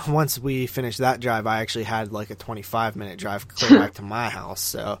 Plus, once we finished that drive, I actually had like a 25-minute drive clear back to my house.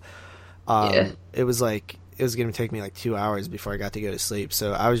 So it was going to take me like 2 hours before I got to go to sleep.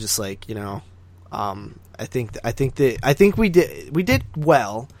 So I was just like, you know, I think we did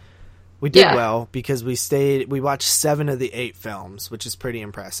well. We did well, because we watched 7 of the 8 films, which is pretty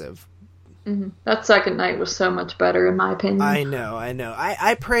impressive. Mm-hmm. That second night was so much better, in my opinion. I know.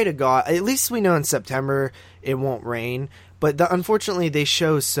 I pray to God. At least we know in September it won't rain. But unfortunately, they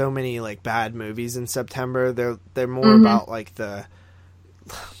show so many like bad movies in September. They're more about like they're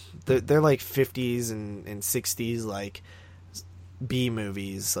like 50s and 60s like B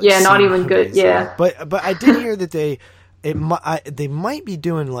movies. Like not even movies. Good. Yeah. But I did hear that they might be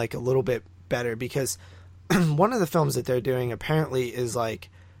doing like a little bit better, because one of the films that they're doing apparently is like,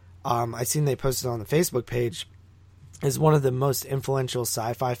 I seen they posted on the Facebook page, is one of the most influential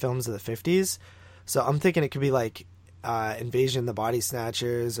sci-fi films of the 50s. So I'm thinking it could be like Invasion of the Body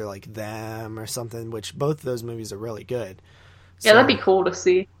Snatchers or like Them or something, which both of those movies are really good. Yeah, that'd be cool to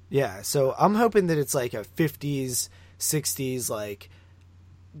see. Yeah, so I'm hoping that it's like a 50s, 60s like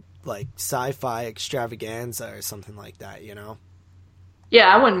sci-fi extravaganza or something like that, you know?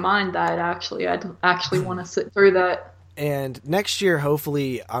 Yeah, I wouldn't mind that, actually. I'd actually want to sit through that. And next year,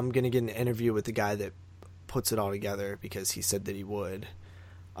 hopefully, I'm going to get an interview with the guy that puts it all together, because he said that he would.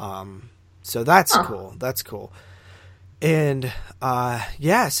 So that's cool. That's cool. And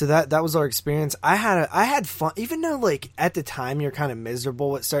so that was our experience. I had fun, even though like at the time you're kind of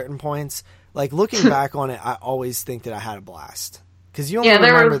miserable at certain points. Like looking back on it, I always think that I had a blast because you only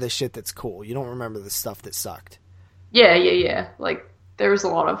remember the shit that's cool. You don't remember the stuff that sucked. Yeah. Like there was a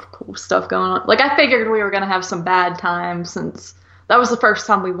lot of cool stuff going on. Like I figured we were gonna have some bad times since that was the first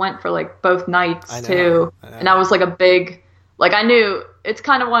time we went for like both nights too. And I was like a big, like I knew it's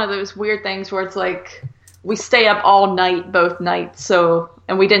kind of one of those weird things where it's like we stay up all night both nights,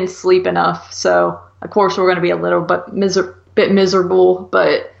 and we didn't sleep enough. So of course we're gonna be a little bit miserable,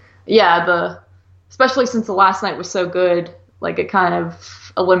 but. Yeah, especially since the last night was so good, like it kind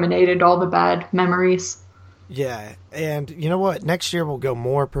of eliminated all the bad memories. Yeah, and you know what? Next year we'll go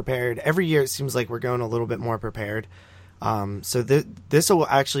more prepared. Every year it seems like we're going a little bit more prepared. So this will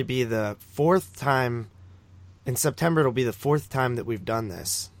actually be the 4th time. In September, it'll be the 4th time that we've done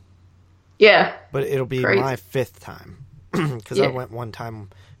this. Yeah. But it'll be my 5th time. Because I went one time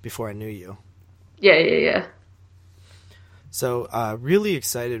before I knew you. Yeah. So, really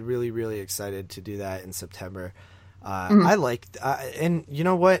excited, really excited to do that in September. I like, and you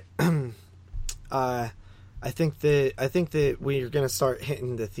know what? I think that we're going to start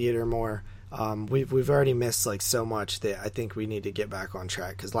hitting the theater more. We've already missed like so much that I think we need to get back on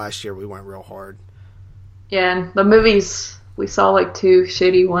track because last year we went real hard. Yeah, and the movies, we saw like 2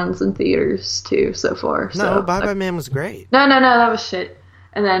 shitty ones in theaters too so far. No, Bye Bye Man was great. No, that was shit.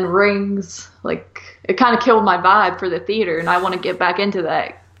 And then Rings, like, it kind of killed my vibe for the theater, and I want to get back into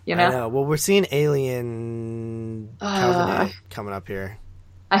that, you know? I know. Well, we're seeing Alien Covenant coming up here.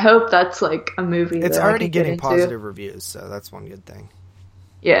 I hope that's, like, a movie it's already getting positive reviews, so that's one good thing.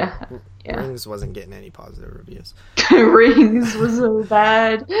 Yeah. Rings wasn't getting any positive reviews. Rings was so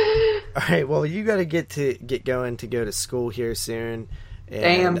bad. All right, well, you got to get going to go to school here soon.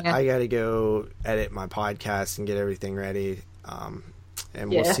 And Damn, yeah. I got to go edit my podcast and get everything ready. And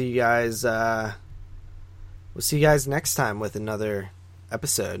we'll see you guys. We'll see you guys next time with another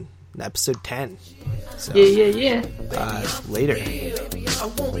episode 10. So, yeah. Later.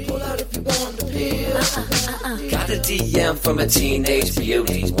 Got a DM from a teenage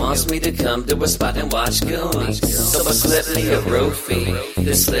beauty. Wants me to come to a spot and watch Goonies. So I slipped me a roofie.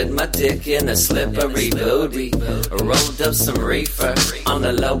 Then slid my dick in a slippery booty. Rolled up some reefer on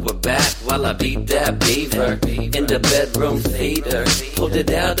the lower back while I beat that beaver. In the bedroom theater. Pulled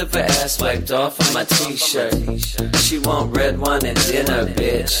it out of her ass, wiped off of my t-shirt. She want red wine and dinner,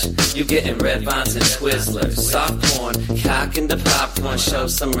 bitch. You getting red vines and Twizzlers. Soft porn, cocking the popcorn, show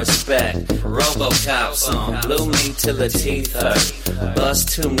some respect. RoboCop song, blew me till the teeth hurt. Bust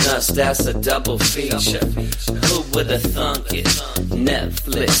 2 nuts, that's a double feature. Who would've thunk it?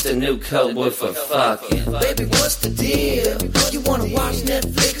 Netflix, the new code word for fucking. Baby, what's the deal? You wanna watch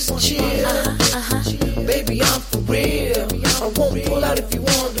Netflix and chill? Baby, I'm for real. I won't pull out if you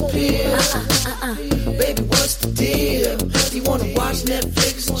want the pill. Baby, what's the deal? You wanna watch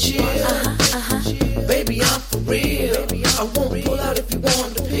Netflix and chill? Baby, I'm for real. I won't